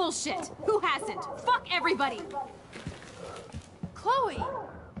you. Bullshit! Who hasn't? Fuck everybody! Chloe!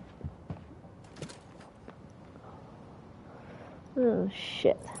 Oh,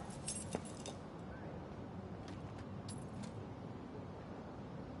 shit.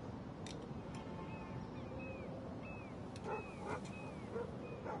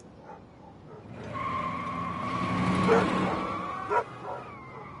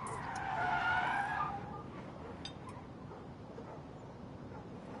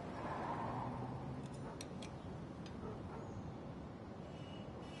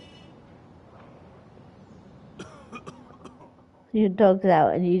 Your dog's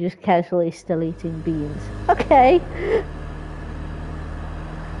out and you're just casually still eating beans. Okay.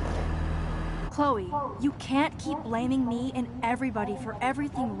 Chloe, you can't keep blaming me and everybody for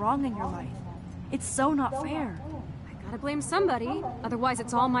everything wrong in your life. It's so not fair. I gotta blame somebody, otherwise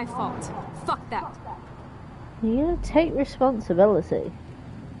it's all my fault. Fuck that. You gotta take responsibility.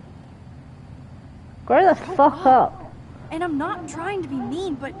 Grow the fuck up. And I'm not trying to be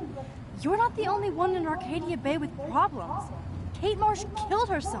mean, but you're not the only one in Arcadia Bay with problems. Kate Marsh killed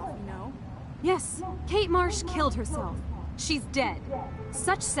herself, you know? Yes, Kate Marsh killed herself. She's dead.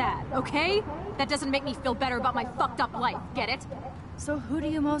 Such sad, okay? That doesn't make me feel better about my fucked up life, get it? So who do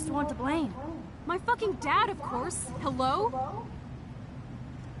you most want to blame? My fucking dad, of course. Hello?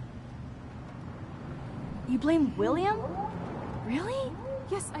 You blame William? Really?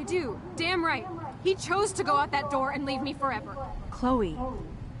 Yes, I do. Damn right. He chose to go out that door and leave me forever. Chloe,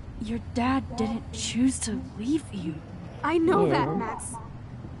 your dad didn't choose to leave you. I know that, Max.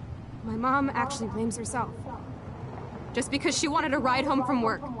 My mom actually blames herself. Just because she wanted a ride home from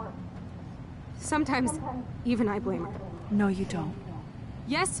work. Sometimes, even I blame her. No, you don't.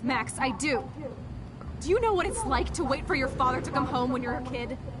 Yes, Max, I do. Do you know what it's like to wait for your father to come home when you're a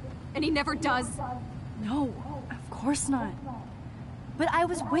kid? And he never does? No, of course not. But I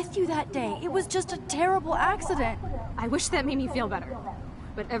was with you that day. It was just a terrible accident. I wish that made me feel better.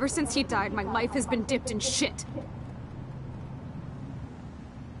 But ever since he died, my life has been dipped in shit.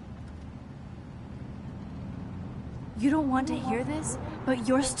 You don't want to hear this, but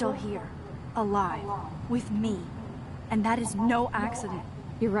you're still here. Alive. With me. And that is no accident.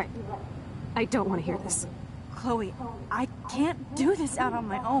 You're right. I don't want to hear this. Chloe, I can't do this out on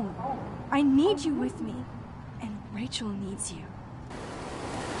my own. I need you with me. And Rachel needs you.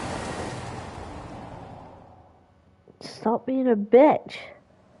 Stop being a bitch.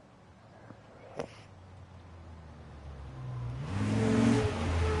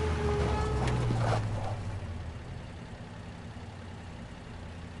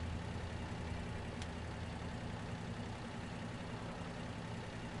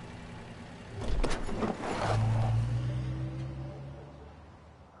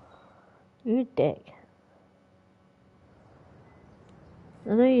 You dick.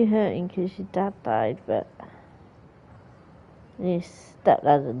 I know you're hurting because your dad died, but your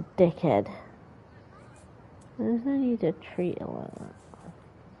stepdad's a dickhead. There's no need to treat her like that.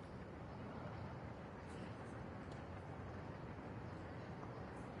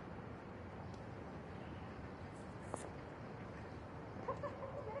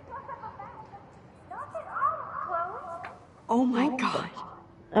 Oh my god.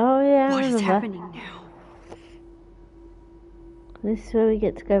 Oh yeah, I What is remember. happening now? This is where we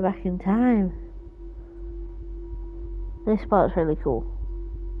get to go back in time. This part's really cool.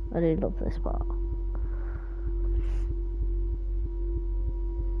 I do love this part.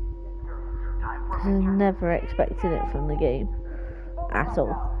 I was never expecting it from the game. At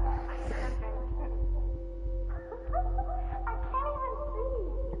all.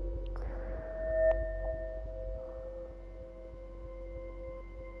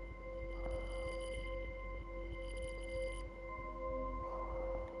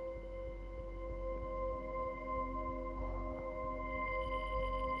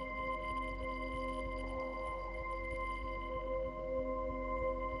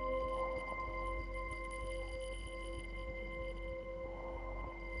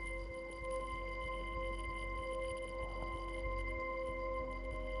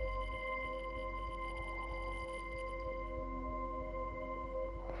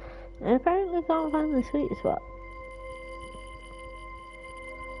 I apparently can't find the sweet spot.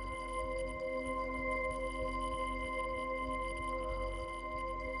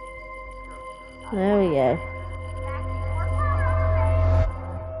 There we go.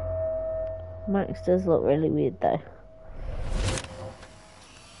 Max does look really weird though.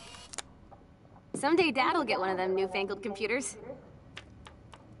 Someday Dad'll get one of them newfangled computers.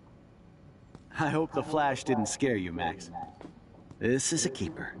 I hope the flash didn't scare you, Max. This is a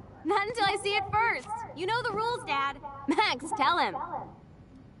keeper. Not until I see it first. You know the rules, Dad. Max, tell him.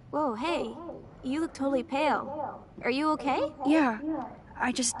 Whoa, hey. You look totally pale. Are you okay? Yeah,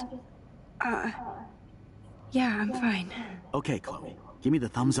 I just... yeah, I'm fine. Okay, Chloe. Give me the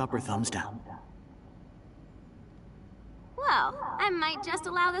thumbs up or thumbs down. Well, I might just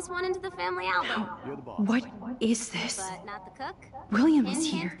allow this one into the family album. You're the boss. What is this? But not the cook. William is Hint,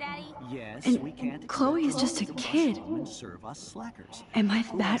 here. hint, Daddy. Yes, And we can't. Chloe is just a kid. Serve us slackers. Am I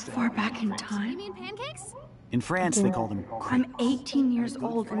that far back in You time? mean pancakes? In France, they call them I'm crepes. 18 years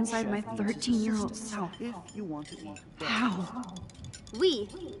old inside my 13-year-old self. If you want to eat. How?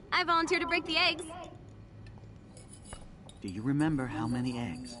 I volunteer to break the eggs. Do you remember how many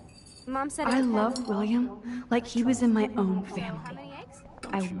eggs? Mom said I love William like he was in my own How family. many eggs?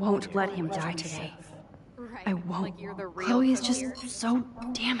 I won't let him die today. Right. I won't. Like you're the real Chloe is cook just here. so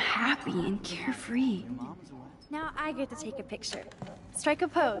damn happy and carefree. Now I get to take a picture. Strike a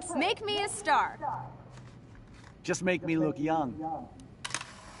pose. Make me a star. Just make me look young.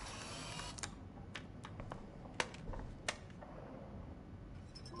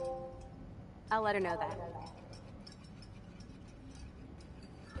 I'll let her know that.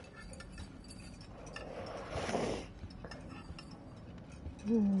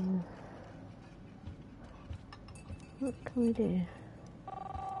 What can we do?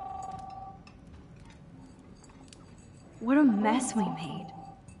 What a mess we made.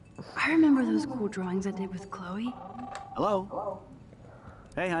 I remember those cool drawings I did with Chloe. Hello?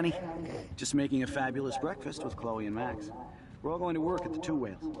 Hey, honey. Just making a fabulous breakfast with Chloe and Max. We're all going to work at the Two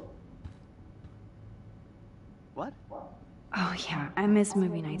Whales. What? Oh yeah, I miss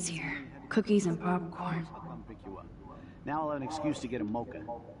movie nights here. Cookies and popcorn. I'll come pick you up. Now I'll have an excuse to get a mocha.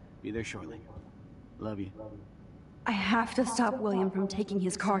 Be there shortly. Love you. I have to stop William from taking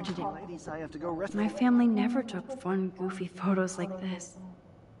his car today. Ladies, I have to go rest. My family never took fun, goofy photos like this.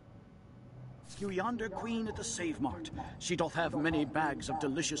 You yonder queen at the Save Mart. She doth have many bags of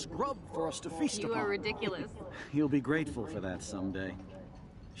delicious grub for us to feast You upon. are ridiculous. You'll be grateful for that someday.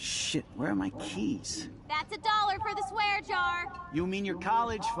 Shit, where are my keys? That's $1 for the swear jar. You mean your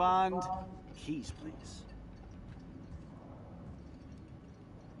college fund? Keys, please.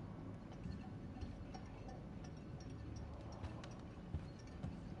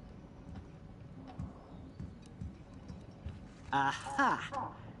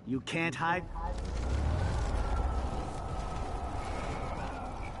 Aha! You can't hide.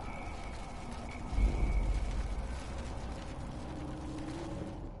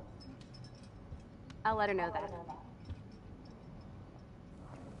 I'll let her know that.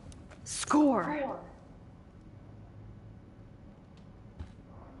 Score!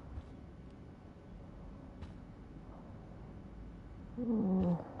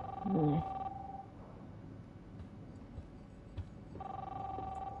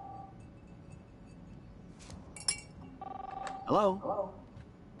 Hello?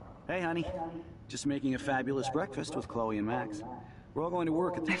 Hey, honey. Just making a fabulous breakfast with Chloe and Max. We're all going to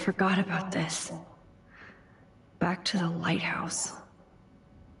work at the... I forgot about this. Back to the lighthouse.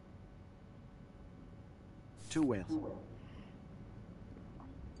 Two Whales.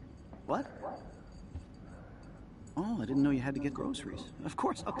 What? Oh, I didn't know you had to get groceries. Of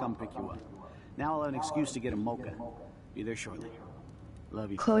course I'll come pick you up. Now I'll have an excuse to get a mocha. Be there shortly.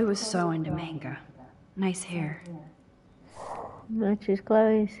 Love you. Chloe was so into manga. Nice hair. Matches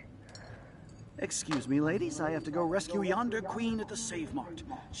Chloe's. Excuse me, ladies. I have to go rescue yonder queen at the Save Mart.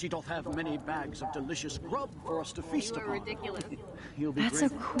 She doth have many bags of delicious grub for us to feast upon. Ridiculous. You'll be That's a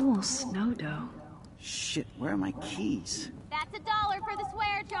cool snow dough. Shit, where are my keys? That's $1 for the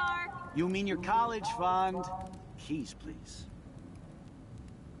swear jar. You mean your college fund? Keys, please.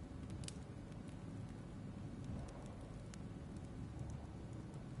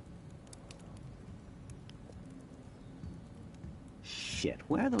 Shit,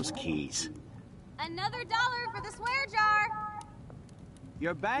 where are those keys? Another $1 for the swear jar.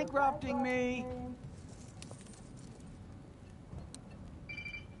 You're bankrupting me.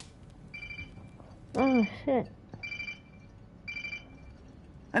 Oh, shit.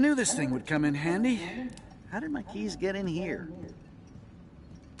 I knew this thing would come in handy. How did my keys get in here?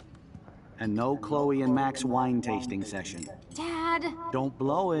 And no Chloe and Max wine tasting session. Dad! Don't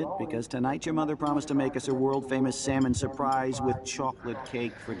blow it, because tonight your mother promised to make us a world-famous salmon surprise with chocolate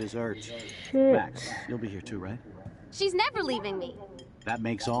cake for dessert. Shit. Max, you'll be here too, right? She's never leaving me. That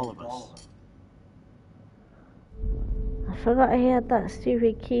makes all of us. I forgot he had that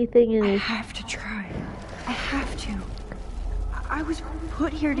stupid key thing in I his... have to try. I have to. I was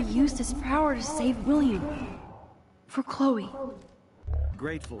put here to use this power to save William. For Chloe.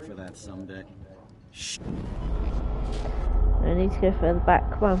 Grateful for that someday. Shh. I need to go further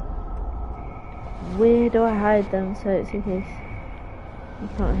back. Come on. Where do I hide them so it's in case you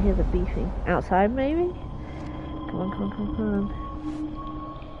can't hear the beefing? Outside, maybe? Come on, come on, come on, come on.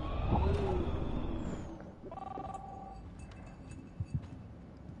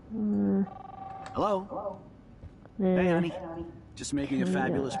 Hello? No, Hey, no. honey. Just making a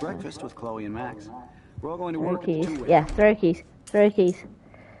fabulous breakfast with Chloe and Max. We're all going to Throw work at the keys. two-way. Yeah, throw keys. Throw keys.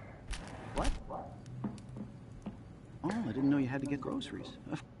 What? Oh, I didn't know you had to get groceries.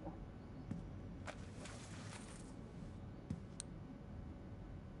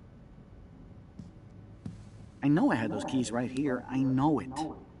 I know I had those keys right here. I know it.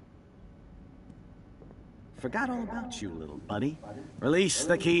 Forgot all about you, little buddy. Release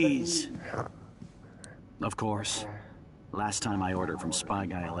the keys. Of course. Last time I ordered from Spy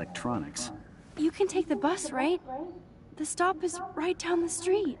Guy Electronics. You can take the bus, right? The stop is right down the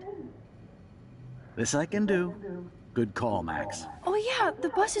street. This I can do. Good call, Max. Oh yeah, the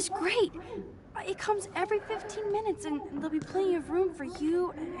bus is great. It comes every 15 minutes and there'll be plenty of room for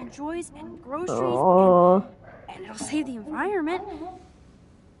you and Joyce and groceries Oh. and it'll save the environment.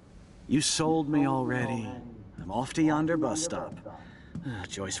 You sold me already. I'm off to yonder bus stop.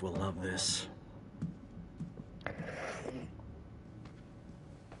 Joyce will love this.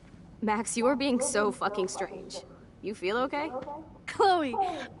 Max, you are being so fucking strange. You feel okay? Chloe,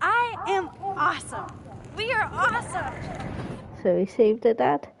 I am awesome. We are awesome. So he saved her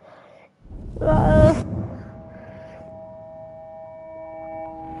dad.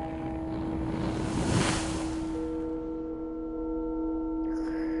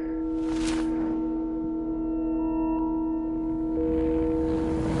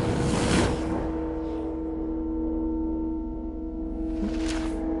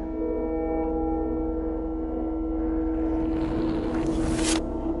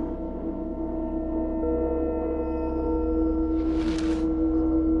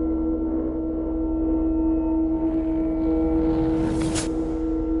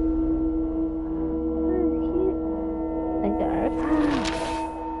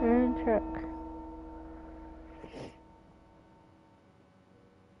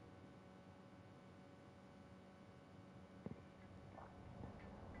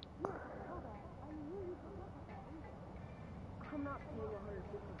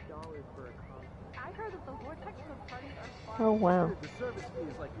 Oh wow.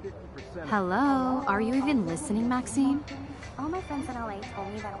 Hello? Are you even listening, Maxine? All my friends in LA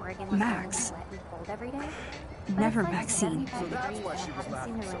told me that Oregon was Max. wet and cold every day. Never Maxine.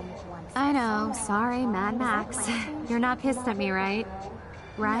 I know. Sorry, Mad Max. You're not pissed at me, right?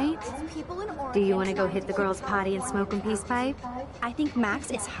 Right? Do you want to go hit the girls' potty and smoke a peace pipe? I think Max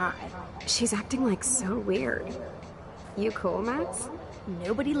is high. She's acting like so weird. You cool, Max?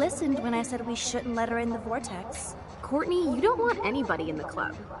 Nobody listened when I said we shouldn't let her in the vortex. Courtney, you don't want anybody in the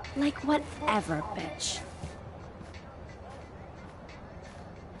club. Like whatever, bitch.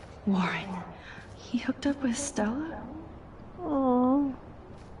 Warren, he hooked up with Stella? Oh.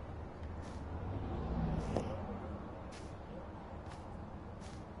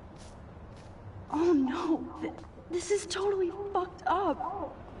 Oh no, this is totally fucked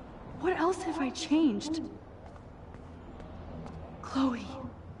up. What else have I changed? Chloe.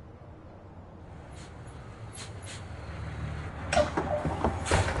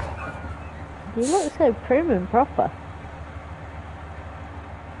 You look so prim and proper.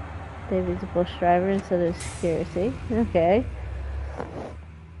 David's a bus driver instead of security. Okay.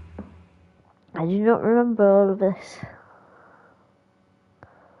 I do not remember all of this.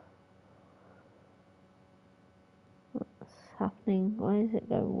 What's happening? Why is it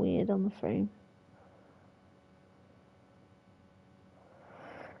going weird on the frame?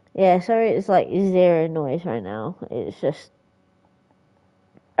 Yeah, sorry it's like zero noise right now. It's just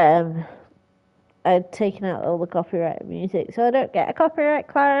I'd taken out all the copyright music so I don't get a copyright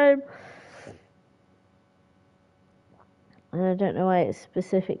claim. And I don't know why it's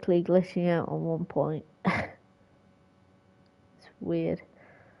specifically glitching out on one point. It's weird.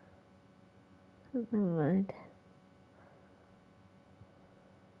 Never mind.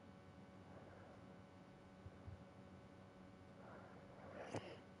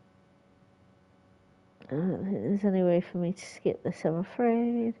 I don't think there's any way for me to skip this, I'm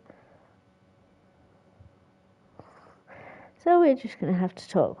afraid. So we're just going to have to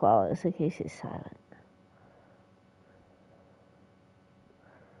talk while it's in case it's silent.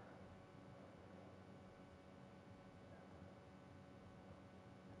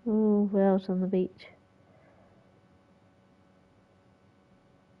 Ooh, whales on the beach.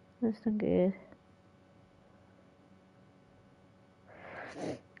 That's not good.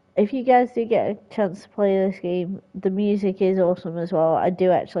 If you guys do get a chance to play this game, the music is awesome as well. I do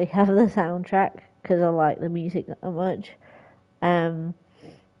actually have the soundtrack because I like the music that much.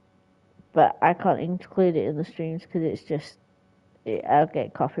 But I can't include it in the streams because it's just, I'll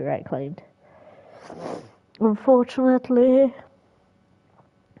get copyright claimed. Unfortunately.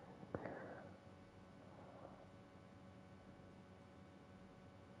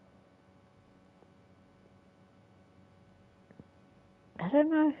 I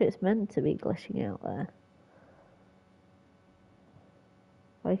don't know if it's meant to be glitching out there.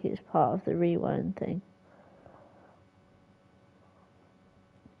 Like it's part of the rewind thing.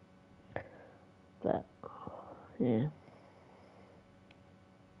 But, yeah.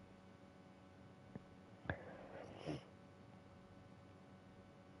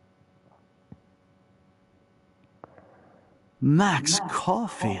 Max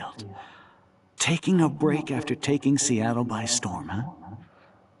Caulfield. Taking a break after taking Seattle by storm, huh?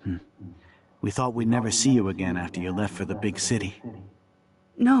 We thought we'd never see you again after you left for the big city.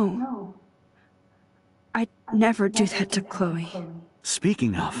 No. I'd never do that to Chloe.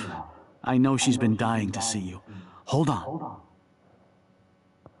 Speaking of, I know she's been dying to see you. Hold on.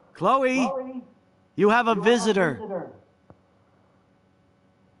 Chloe! You have a visitor!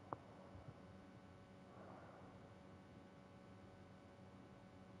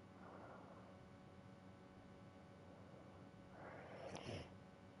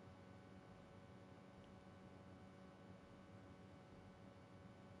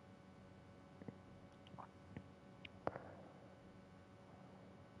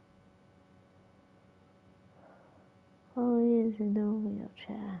 Chloe is in a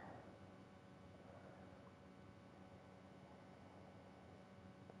wheelchair.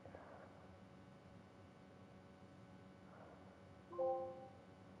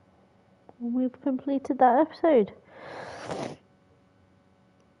 We've completed that episode.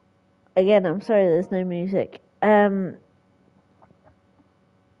 Again, I'm sorry there's no music. I'm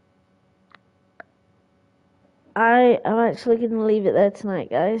actually going to leave it there tonight,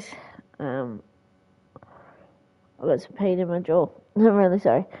 guys. I've got some pain in my jaw. I'm really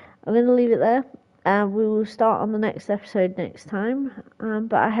sorry. I'm going to leave it there. We will start on the next episode next time.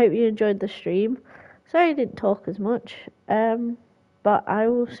 But I hope you enjoyed the stream. Sorry I didn't talk as much. But I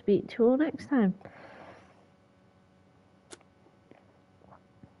will speak to you all next time.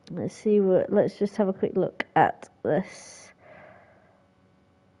 Let's just have a quick look at this.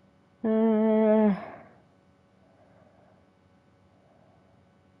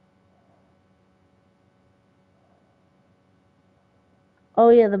 Oh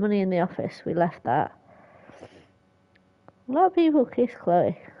yeah, the money in the office. We left that. A lot of people kiss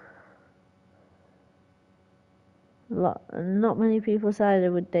Chloe. Not many people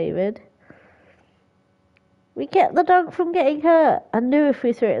sided with David. We kept the dog from getting hurt. I knew if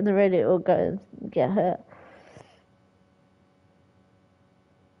we threw it in the road, it would go and get hurt.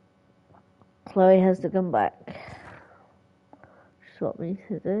 Chloe has to come back. Swap me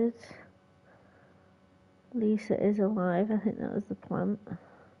scissors. Lisa is alive. I think that was the plant.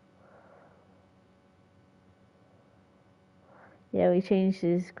 Yeah, we changed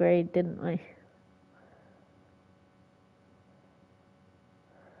his grade, didn't we?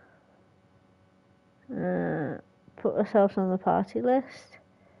 Put ourselves on the party list.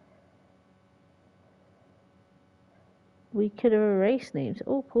 We could have erased names.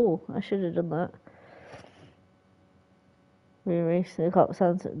 Oh, cool. I should have done that. We erased the cop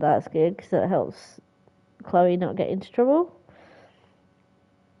sounds. That's good, because that helps Chloe not get into trouble.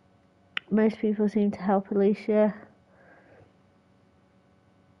 Most people seem to help Alicia.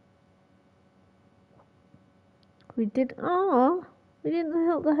 We didn't help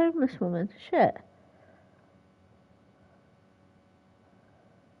the homeless woman. Shit.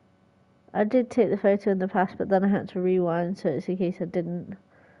 I did take the photo in the past, but then I had to rewind, so it's in case I didn't.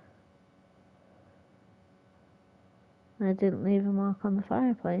 I didn't leave a mark on the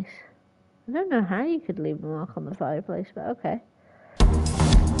fireplace. I don't know how you could leave a mark on the fireplace, but okay.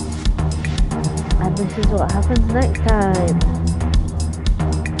 And this is what happens next time.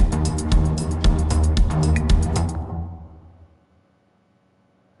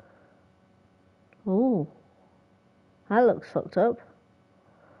 Oh, that looks fucked up.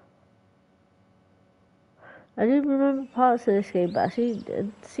 I do remember parts of this game, but I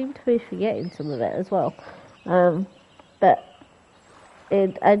seem to be forgetting some of it as well. But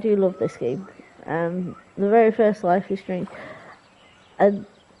I do love this game. The very first Life is Strange. And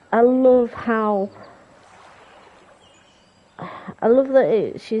I love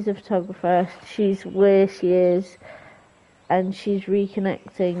that she's a photographer. She's where she is, and she's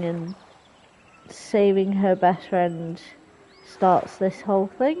reconnecting and saving her best friend. Starts this whole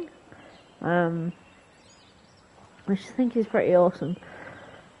thing, which I think is pretty awesome.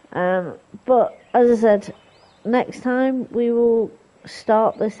 But as I said, next time we will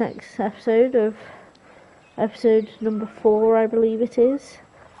start this next episode of episode number 4, I believe it is.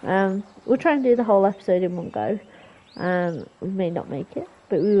 We'll try and do the whole episode in one go. We may not make it,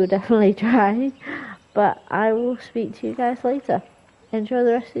 but we will definitely try. But I will speak to you guys later. Enjoy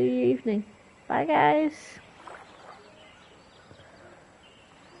the rest of your evening. Bye, guys.